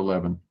chapter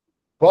 11.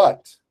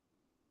 But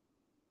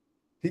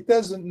he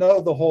doesn't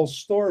know the whole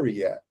story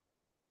yet,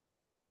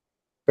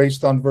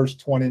 based on verse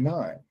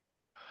 29.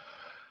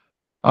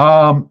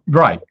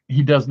 Right.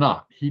 He does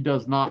not. He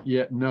does not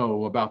yet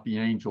know about the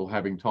angel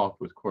having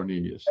talked with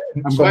Cornelius.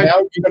 I'm So glad now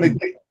you he's going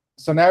mentioned- to get.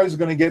 So now he's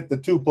going to get the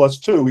 2 +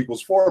 2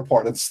 = 4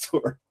 part of the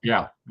story.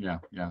 Yeah.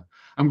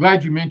 I'm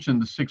glad you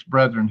mentioned the 6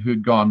 brethren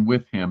who'd gone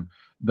with him.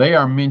 They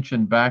are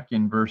mentioned back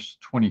in verse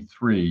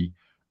 23.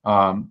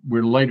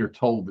 We're later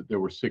told that there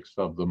were 6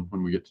 of them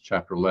when we get to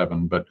chapter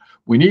 11, but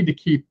we need to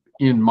keep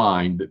in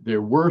mind that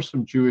there were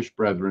some Jewish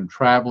brethren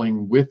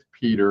traveling with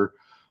Peter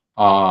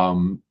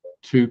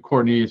to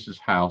Cornelius's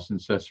house in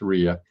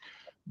Caesarea,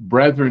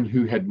 brethren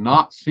who had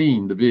not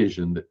seen the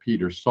vision that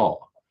Peter saw.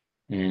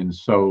 And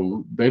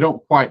so they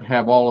don't quite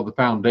have all of the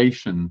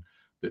foundation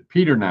that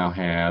Peter now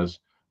has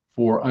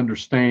for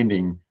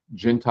understanding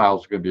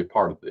Gentiles are going to be a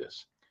part of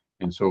this.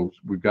 And so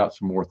we've got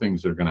some more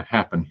things that are going to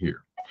happen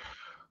here.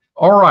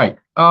 All right.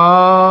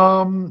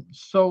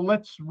 So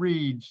let's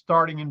read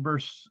starting in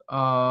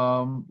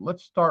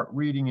let's start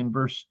reading in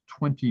verse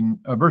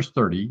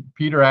 30.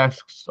 Peter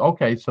asks,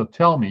 okay, so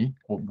tell me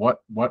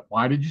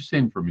why did you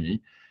send for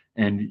me?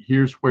 And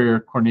here's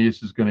where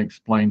Cornelius is going to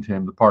explain to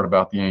him the part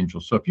about the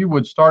angel. So if you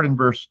would start in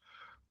verse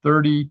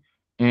 30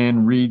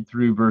 and read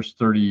through verse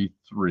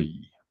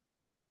 33.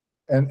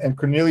 And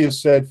Cornelius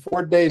said,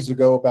 4 days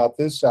ago, about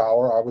this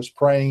hour, I was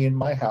praying in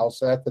my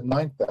house at the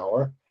 9th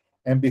hour,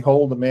 and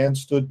behold, a man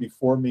stood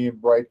before me in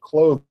bright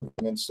clothing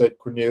and said,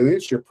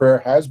 Cornelius, your prayer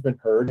has been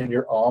heard, and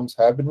your alms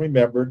have been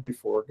remembered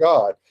before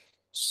God.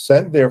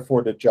 Send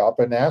therefore to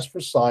Joppa and ask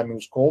for Simon,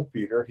 who's called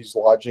Peter. He's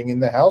lodging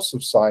in the house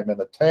of Simon,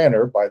 a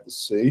tanner by the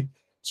sea.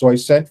 So I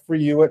sent for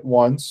you at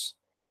once,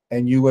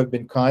 and you have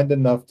been kind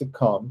enough to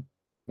come.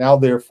 Now,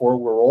 therefore,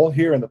 we're all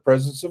here in the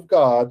presence of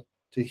God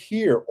to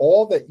hear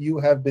all that you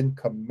have been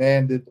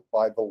commanded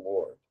by the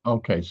Lord.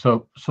 Okay,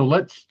 so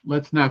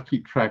let's now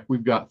keep track.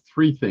 We've got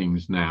 3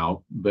 things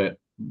now that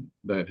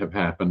have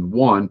happened.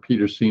 One,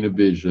 Peter's seen a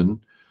vision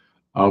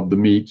of the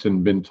meats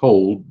and been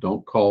told,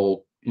 don't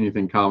call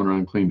anything common or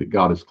unclean that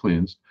God has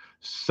cleansed.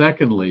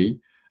 Secondly,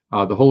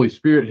 the Holy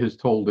Spirit has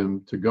told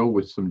him to go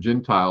with some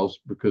Gentiles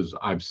because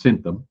I've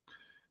sent them.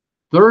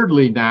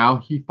 Thirdly, now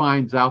he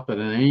finds out that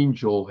an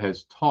angel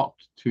has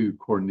talked to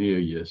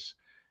Cornelius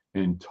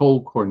and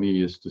told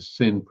Cornelius to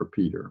send for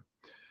Peter.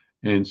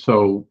 And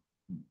so,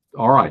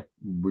 all right,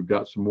 we've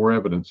got some more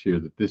evidence here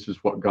that this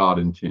is what God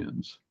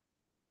intends.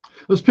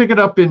 Let's pick it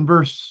up in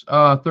verse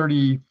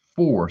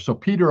 34. So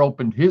Peter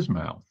opened his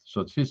mouth.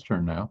 So it's his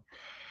turn now.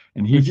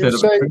 And he said,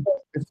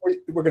 if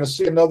we're going to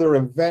see another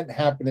event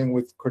happening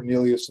with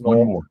Cornelius and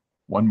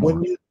one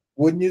more.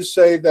 Wouldn't you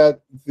say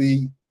that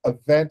the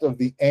event of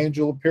the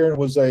angel appearing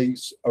was a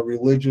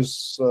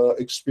religious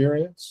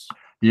experience?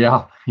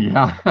 Yeah.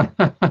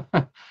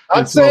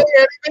 Not saying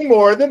anything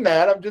more than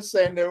that. I'm just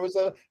saying there was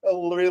a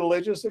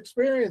religious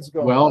experience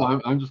going on.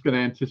 Well, I'm just going to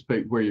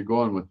anticipate where you're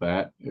going with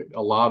that.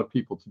 A lot of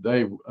people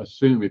today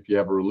assume if you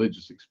have a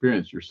religious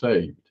experience, you're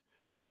saved.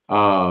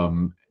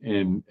 And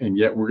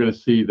yet we're going to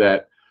see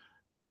that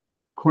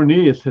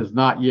Cornelius has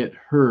not yet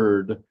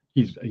heard.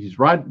 He's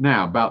right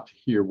now about to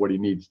hear what he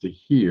needs to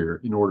hear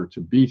in order to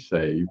be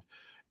saved,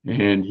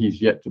 and he's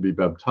yet to be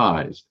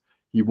baptized.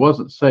 He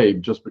wasn't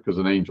saved just because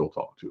an angel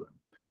talked to him.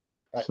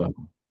 Right. So,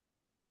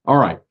 all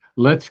right,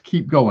 let's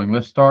keep going.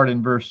 Let's start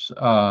in verse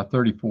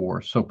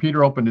 34. So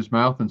Peter opened his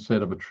mouth and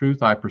said, of a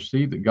truth, I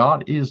perceive that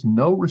God is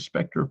no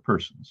respecter of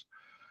persons,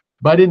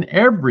 but in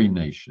every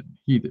nation,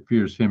 he that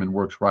fears him and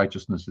works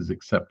righteousness is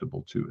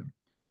acceptable to him.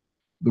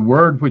 The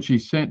word which he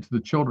sent to the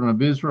children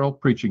of Israel,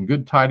 preaching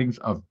good tidings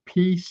of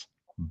peace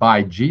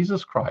by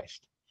Jesus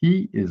Christ.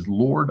 He is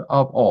Lord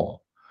of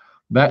all.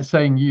 That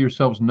saying ye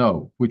yourselves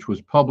know, which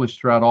was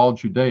published throughout all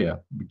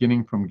Judea,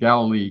 beginning from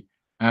Galilee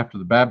after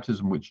the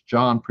baptism which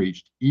John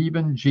preached,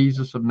 even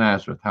Jesus of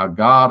Nazareth, how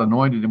God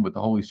anointed him with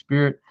the Holy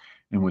Spirit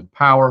and with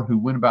power, who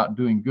went about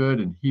doing good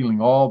and healing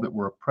all that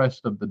were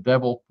oppressed of the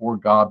devil, for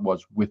God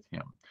was with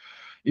him.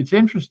 It's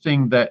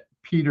interesting that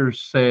Peter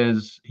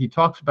says, he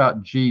talks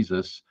about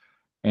Jesus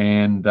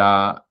and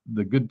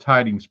the good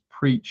tidings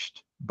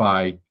preached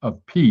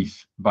of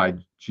peace by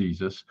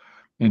Jesus,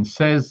 and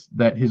says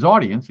that his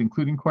audience,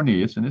 including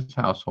Cornelius and his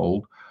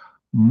household,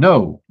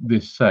 know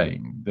this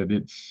saying, that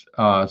it's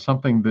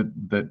something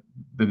that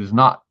is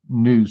not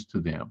news to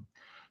them.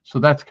 So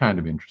that's kind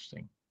of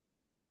interesting.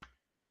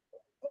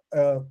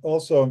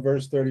 Also in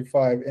verse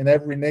 35, in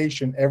every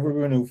nation,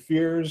 everyone who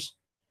fears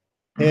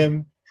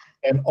him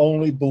and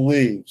only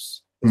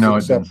believes. No,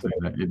 it didn't say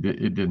that. It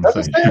didn't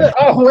say that.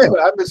 Oh, wait a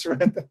minute, I misread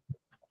that.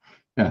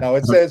 Yeah. No,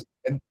 it says,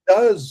 and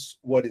does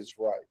what is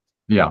right.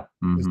 Yeah.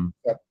 Mm-hmm.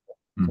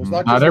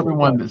 Well, not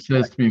everyone that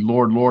says to me,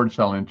 Lord, Lord,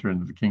 shall enter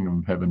into the kingdom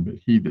of heaven, but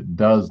he that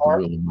does the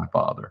will of my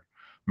Father.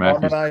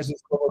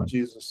 Harmonizes what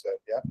Jesus said.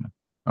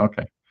 Yeah.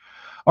 Okay.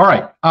 All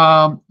right.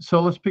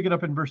 So let's pick it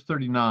up in verse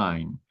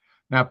 39.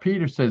 Now,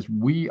 Peter says,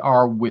 we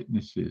are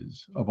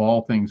witnesses of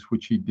all things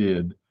which he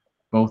did,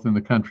 both in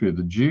the country of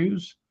the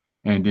Jews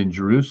and in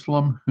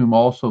Jerusalem, whom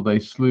also they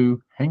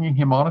slew, hanging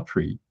him on a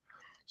tree.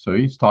 So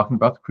he's talking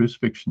about the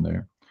crucifixion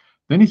there.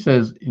 Then he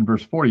says in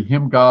verse 40,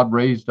 him God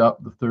raised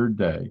up the 3rd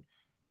day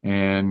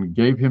and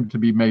gave him to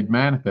be made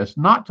manifest,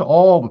 not to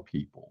all the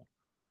people,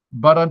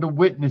 but unto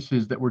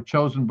witnesses that were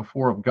chosen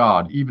before of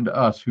God, even to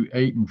us who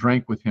ate and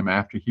drank with him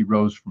after he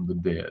rose from the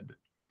dead.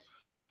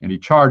 And he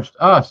charged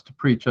us to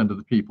preach unto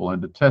the people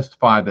and to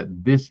testify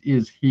that this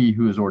is he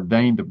who is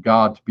ordained of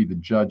God to be the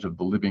judge of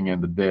the living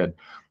and the dead.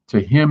 To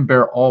him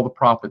bear all the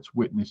prophets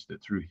witness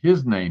that through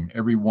his name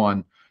every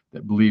one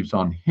that believes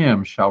on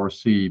him shall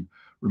receive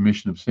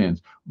remission of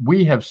sins.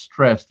 We have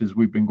stressed, as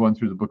we've been going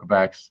through the book of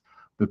Acts,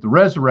 that the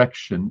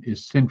resurrection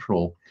is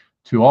central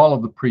to all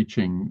of the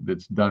preaching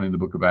that's done in the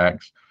book of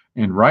Acts.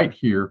 And right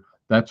here,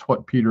 that's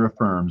what Peter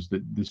affirms,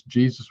 that this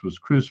Jesus was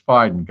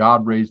crucified and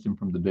God raised him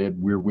from the dead.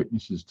 We're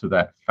witnesses to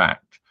that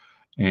fact.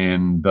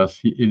 And thus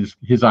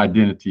his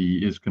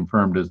identity is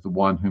confirmed as the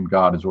one whom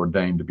God has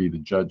ordained to be the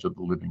judge of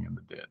the living and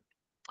the dead.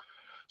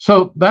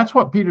 So that's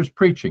what Peter's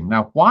preaching.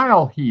 Now,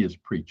 while he is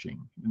preaching,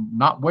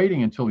 not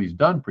waiting until he's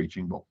done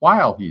preaching, but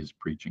while he is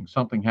preaching,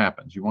 something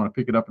happens. You want to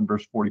pick it up in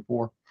verse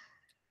 44?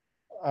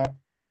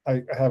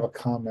 I have a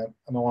comment.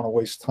 I don't want to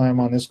waste time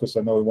on this because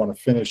I know we want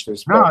to finish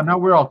this. No,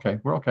 we're okay.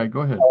 We're okay.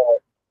 Go ahead.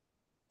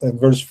 In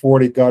verse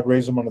 40, God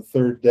raised him on the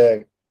third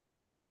day.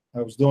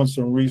 I was doing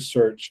some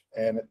research,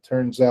 and it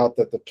turns out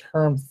that the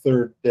term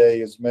third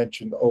day is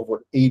mentioned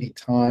over 80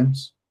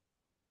 times,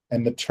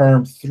 and the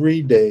term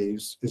 3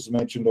 days is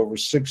mentioned over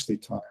 60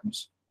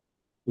 times.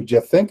 Would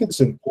you think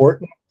it's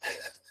important?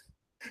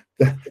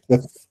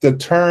 the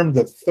term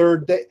the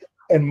third day,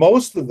 and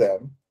most of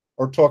them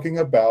are talking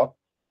about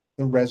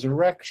the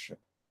resurrection.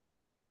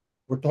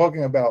 We're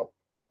talking about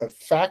a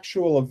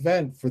factual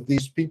event for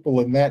these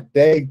people in that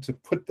day to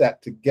put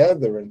that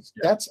together, and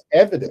that's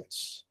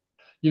evidence.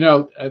 You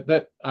know,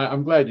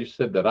 I'm glad you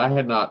said that. I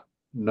had not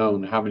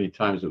known how many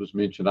times it was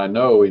mentioned. I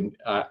know, and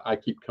I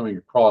keep coming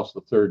across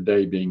the third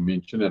day being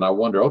mentioned, and I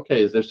wonder,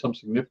 okay, is there some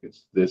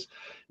significance to this?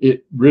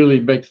 It really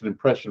makes an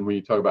impression when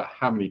you talk about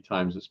how many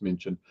times it's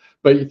mentioned.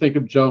 But you think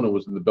of Jonah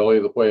was in the belly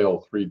of the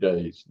whale 3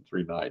 days and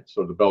 3 nights,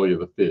 or the belly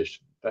of the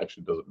fish. It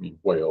actually doesn't mean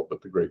whale,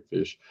 but the great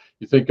fish.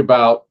 You think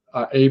about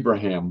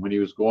Abraham when he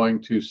was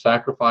going to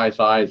sacrifice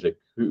Isaac,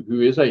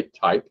 who is a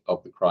type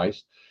of the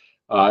Christ.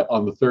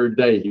 On the third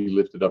day, he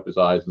lifted up his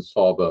eyes and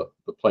saw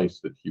the place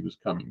that he was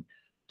coming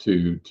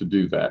to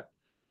do that,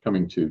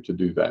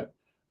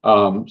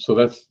 So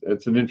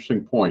that's an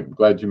interesting point. I'm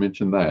glad you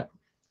mentioned that.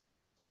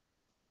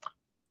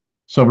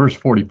 So verse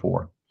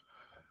 44.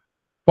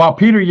 While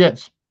Peter yet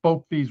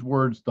spoke these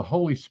words, the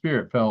Holy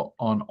Spirit fell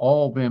on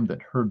all them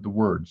that heard the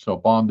word. So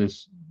upon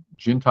this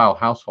Gentile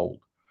household,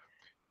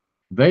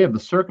 they of the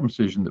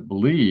circumcision that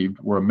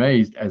believed were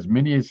amazed, as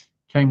many as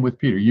came with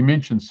Peter. You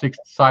mentioned 6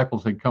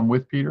 disciples had come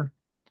with Peter.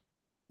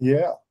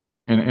 Yeah.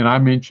 And I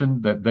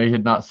mentioned that they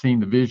had not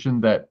seen the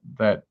vision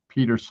that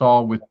Peter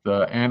saw with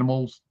the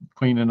animals,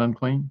 clean and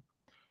unclean.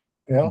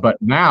 Yeah. But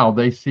now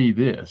they see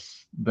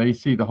this. They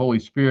see the Holy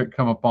Spirit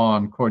come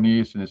upon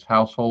Cornelius and his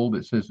household.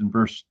 It says in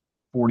verse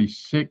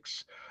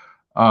 46,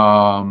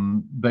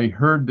 they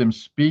heard them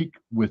speak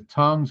with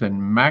tongues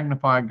and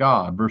magnify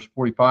God. Verse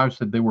 45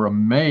 said they were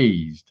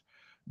amazed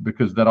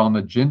because that on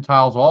the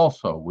Gentiles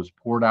also was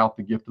poured out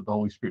the gift of the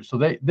Holy Spirit. So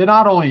they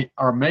not only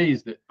are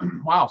amazed that,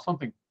 wow,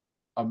 something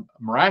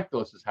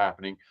miraculous is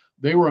happening,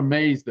 they were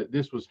amazed that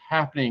this was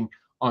happening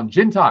on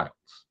Gentiles.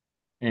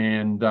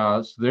 And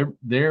so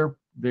they're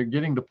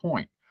getting the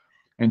point.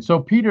 And so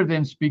Peter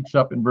then speaks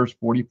up in verse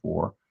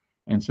 44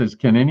 and says,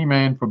 can any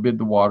man forbid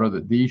the water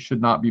that these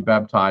should not be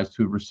baptized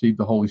who have received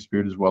the Holy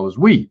Spirit as well as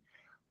we?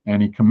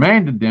 And he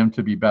commanded them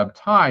to be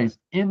baptized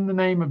in the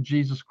name of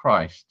Jesus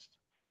Christ.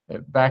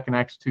 Back in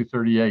Acts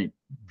 2:38,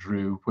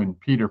 Drew, when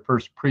Peter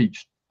first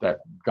preached that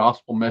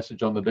gospel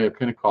message on the day of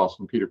Pentecost,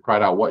 and Peter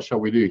cried out, what shall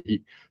we do?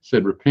 He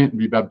said, repent and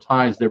be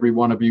baptized, every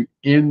one of you,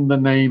 in the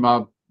name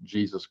of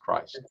Jesus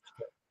Christ,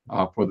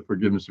 for the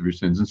forgiveness of your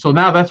sins. And so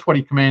now that's what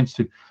he commands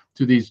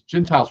to these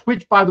Gentiles,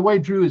 which, by the way,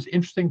 Drew, is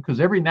interesting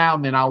because every now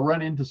and then I'll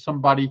run into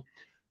somebody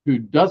who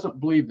doesn't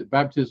believe that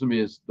baptism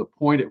is the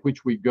point at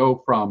which we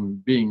go from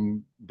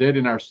being dead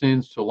in our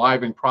sins to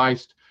alive in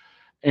Christ.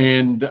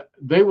 And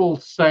they will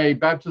say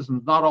baptism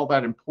is not all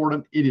that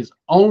important. It is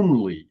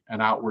only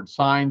an outward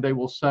sign, they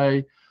will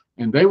say.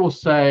 And they will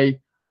say,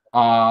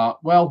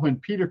 well, when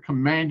Peter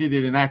commanded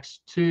it in Acts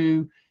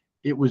 2,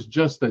 it was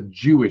just a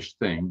Jewish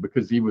thing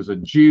because he was a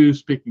Jew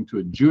speaking to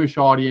a Jewish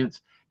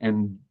audience,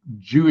 and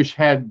Jews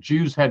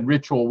had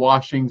ritual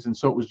washings, and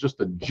so it was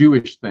just a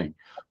Jewish thing.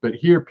 But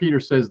here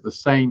Peter says the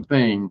same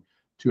thing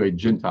to a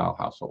Gentile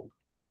household.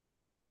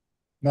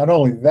 Not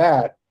only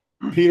that,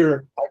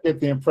 Peter, I get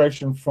the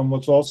impression from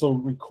what's also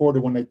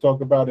recorded when they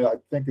talk about it, I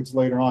think it's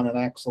later on in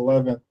Acts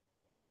 11,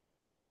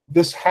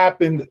 this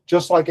happened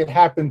just like it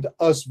happened to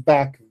us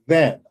back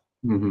then.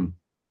 Mm-hmm.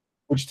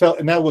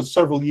 And that was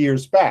several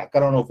years back.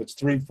 I don't know if it's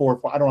 3, 4,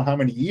 5, I don't know how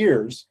many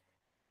years,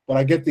 but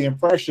I get the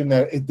impression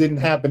that it didn't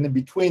happen in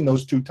between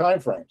those 2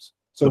 time frames.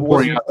 So it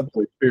wasn't the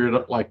Holy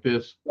Spirit like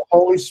this. The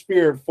Holy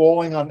Spirit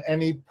falling on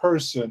any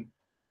person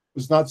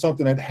was not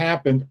something that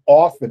happened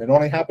often. It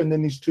only happened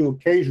in these 2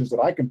 occasions that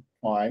I can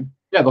find.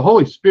 Yeah, the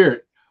Holy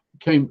Spirit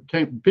came.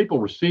 People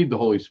received the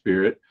Holy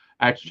Spirit.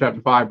 Acts chapter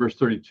 5, verse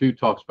 32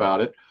 talks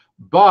about it.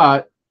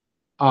 But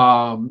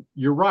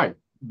you're right.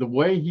 the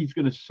way he's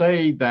going to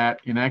say that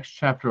in Acts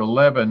chapter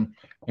 11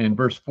 and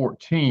verse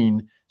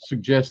 14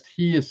 suggests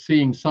he is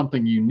seeing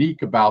something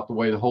unique about the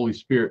way the Holy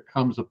Spirit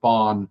comes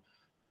upon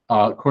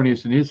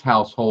Cornelius and his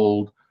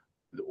household.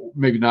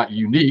 Maybe not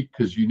unique,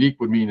 because unique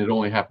would mean it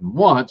only happened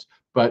once,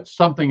 but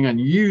something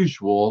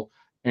unusual.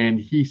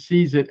 And he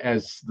sees it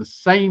as the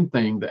same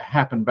thing that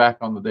happened back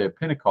on the day of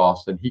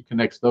Pentecost, and he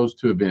connects those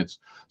two events.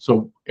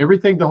 So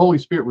everything the Holy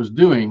Spirit was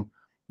doing,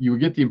 you would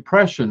get the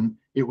impression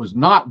it was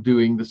not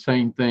doing the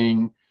same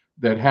thing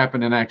that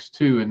happened in Acts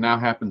 2 and now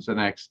happens in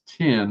Acts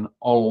 10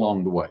 all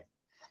along the way.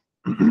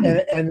 And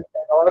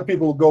a lot of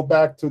people will go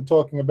back to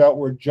talking about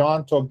where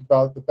John talked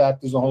about the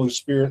baptism of the Holy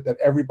Spirit, that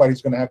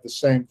everybody's going to have the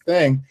same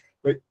thing.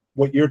 But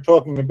what you're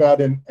talking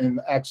about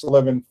in Acts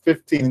 11,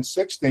 15, and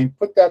 16,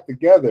 put that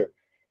together.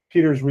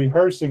 Peter's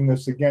rehearsing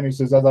this again. He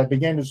says, as I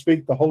began to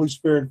speak, the Holy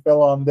Spirit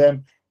fell on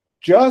them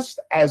just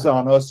as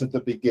on us at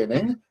the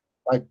beginning.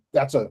 Like,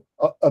 that's an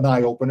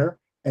eye-opener.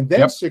 And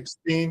then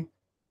 16,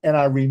 and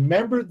I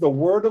remembered the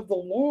word of the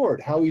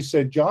Lord, how he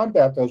said, John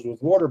baptized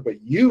with water, but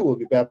you will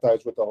be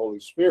baptized with the Holy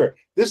Spirit.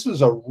 This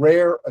is a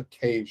rare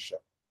occasion.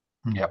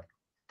 Yep.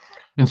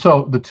 And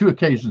so the two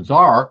occasions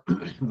are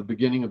the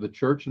beginning of the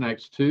church in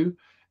Acts 2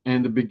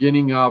 and the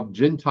beginning of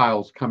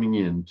Gentiles coming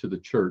into the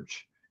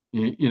church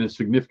in a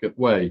significant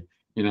way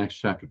in Acts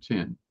chapter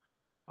 10.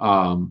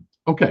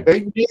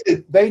 Okay.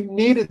 They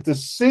needed to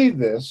see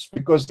this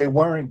because they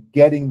weren't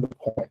getting the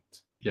point.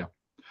 Yeah.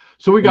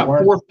 So we got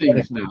four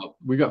things now.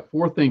 We got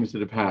four things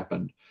that have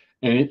happened.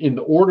 And in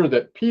the order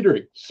that Peter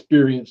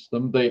experienced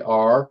them, they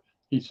are: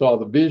 he saw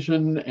the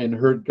vision and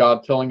heard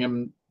God telling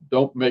him,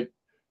 don't make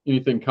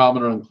anything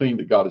common or unclean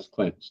that God has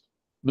cleansed.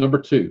 Number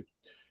two,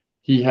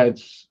 he had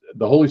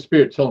the Holy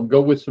Spirit tell him, go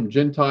with some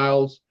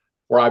Gentiles,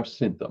 for I've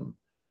sent them.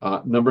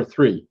 Number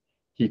three,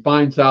 he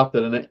finds out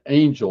that an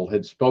angel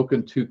had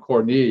spoken to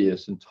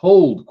Cornelius and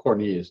told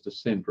Cornelius to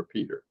send for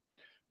Peter.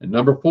 And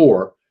number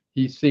four,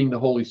 he's seeing the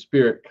Holy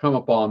Spirit come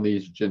upon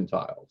these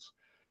Gentiles.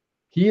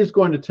 He is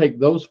going to take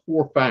those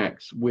four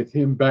facts with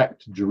him back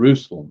to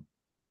Jerusalem.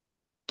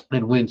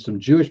 And when some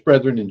Jewish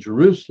brethren in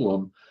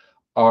Jerusalem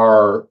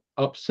are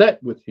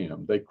upset with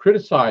him, they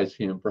criticize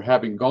him for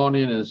having gone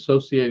in and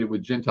associated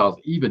with Gentiles,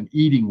 even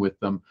eating with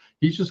them,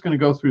 he's just going to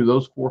go through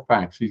those four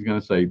facts. He's going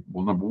to say,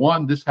 well, number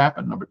one, this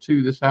happened. Number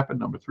two, this happened.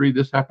 Number three,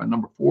 this happened.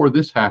 Number four,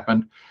 this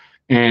happened.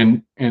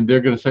 And they're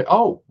going to say,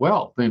 oh,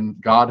 well, then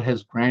God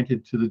has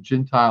granted to the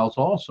Gentiles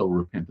also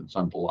repentance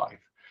unto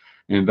life.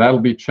 And that'll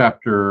be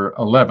chapter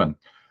 11.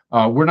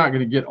 We're not going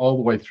to get all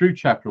the way through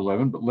chapter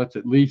 11, but let's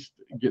at least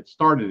get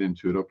started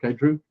into it. Okay,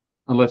 Drew?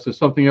 Unless there's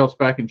something else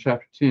back in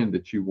chapter 10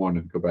 that you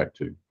wanted to go back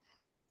to.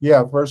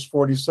 Yeah, verse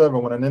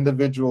 47, when an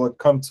individual had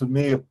come to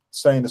me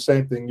saying the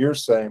same thing you're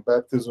saying,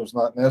 baptism is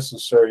not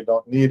necessary,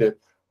 don't need it,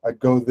 I'd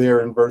go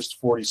there in verse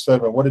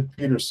 47. What did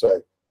Peter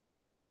say?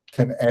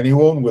 Can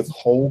anyone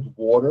withhold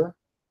water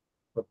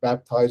for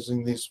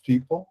baptizing these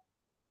people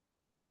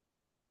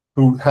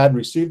who had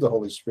received the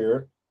Holy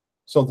Spirit?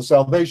 So the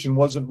salvation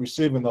wasn't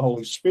receiving the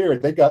Holy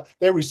Spirit.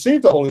 They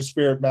received the Holy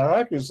Spirit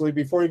miraculously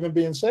before even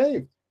being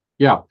saved.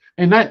 Yeah,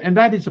 and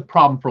that is a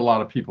problem for a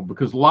lot of people,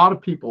 because a lot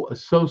of people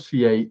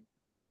associate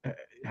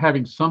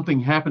having something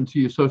happen to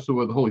you associated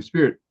with the Holy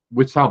Spirit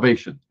with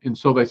salvation. And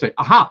so they say,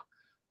 aha,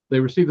 they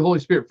received the Holy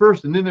Spirit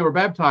first and then they were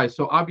baptized,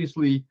 so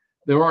obviously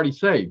they were already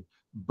saved.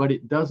 But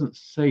it doesn't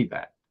say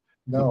that.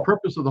 No. The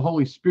purpose of the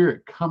Holy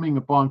Spirit coming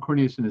upon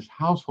Cornelius and his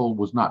household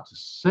was not to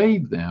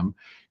save them.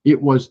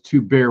 It was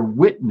to bear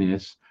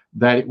witness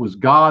that it was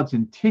God's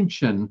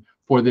intention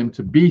for them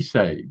to be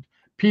saved.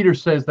 Peter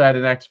says that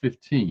in Acts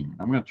 15.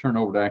 I'm going to turn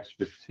over to Acts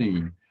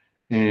 15.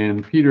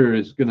 And Peter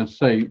is going to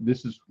say,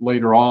 this is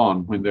later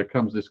on when there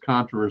comes this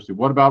controversy.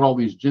 What about all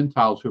these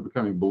Gentiles who are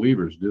becoming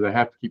believers? Do they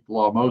have to keep the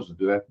law of Moses?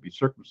 Do they have to be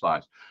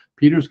circumcised?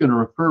 Peter's going to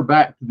refer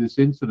back to this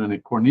incident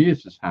at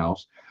Cornelius'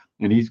 house.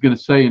 And he's going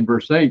to say in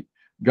verse 8,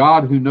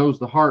 God who knows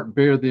the heart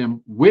bear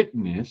them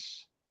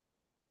witness,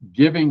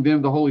 giving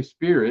them the Holy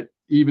Spirit,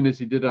 even as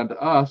he did unto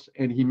us.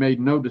 And he made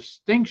no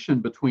distinction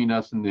between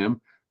us and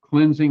them,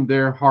 cleansing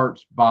their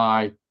hearts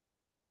by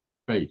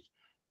faith.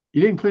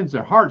 He didn't cleanse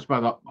their hearts by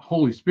the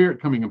Holy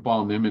Spirit coming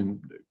upon them and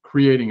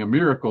creating a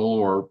miracle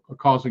or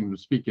causing them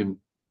to speak in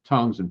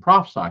tongues and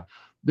prophesy.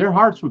 Their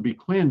hearts would be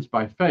cleansed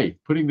by faith,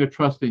 putting their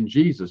trust in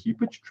Jesus. You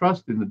put your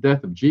trust in the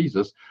death of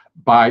Jesus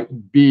by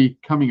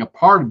becoming a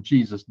part of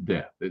Jesus'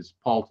 death, as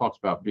Paul talks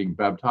about being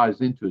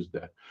baptized into his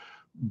death.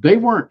 They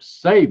weren't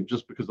saved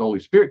just because the Holy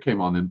Spirit came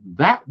on them.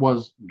 That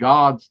was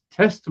God's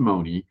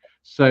testimony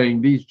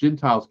saying these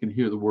Gentiles can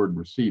hear the word and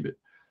receive it.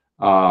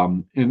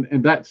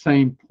 And that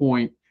same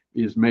point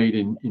is made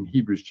in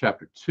Hebrews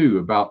chapter 2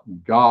 about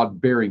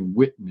God bearing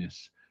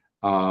witness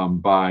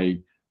by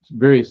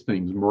various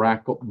things,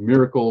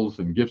 miracles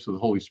and gifts of the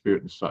Holy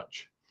Spirit and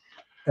such.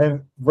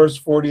 And verse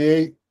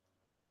 48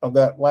 of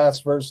that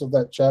last verse of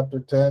that chapter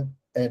 10,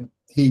 and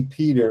he,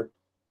 Peter,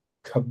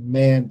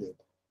 commanded.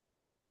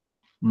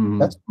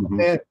 That's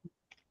commanded.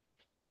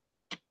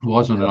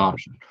 Wasn't an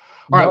option.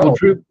 All right, well,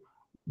 Drew,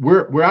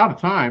 we're out of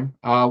time.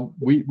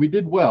 We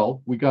did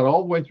well. We got all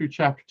the way through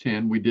chapter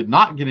 10. We did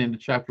not get into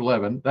chapter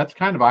 11. That's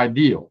kind of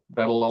ideal.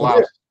 That'll allow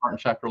us to start in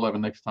chapter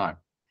 11 next time.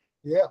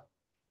 Yeah.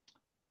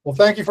 Well,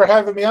 thank you for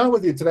having me on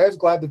with you today. I was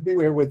glad to be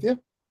here with you.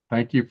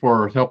 Thank you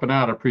for helping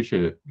out. I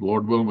appreciate it.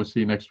 Lord willing, we'll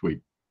see you next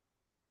week.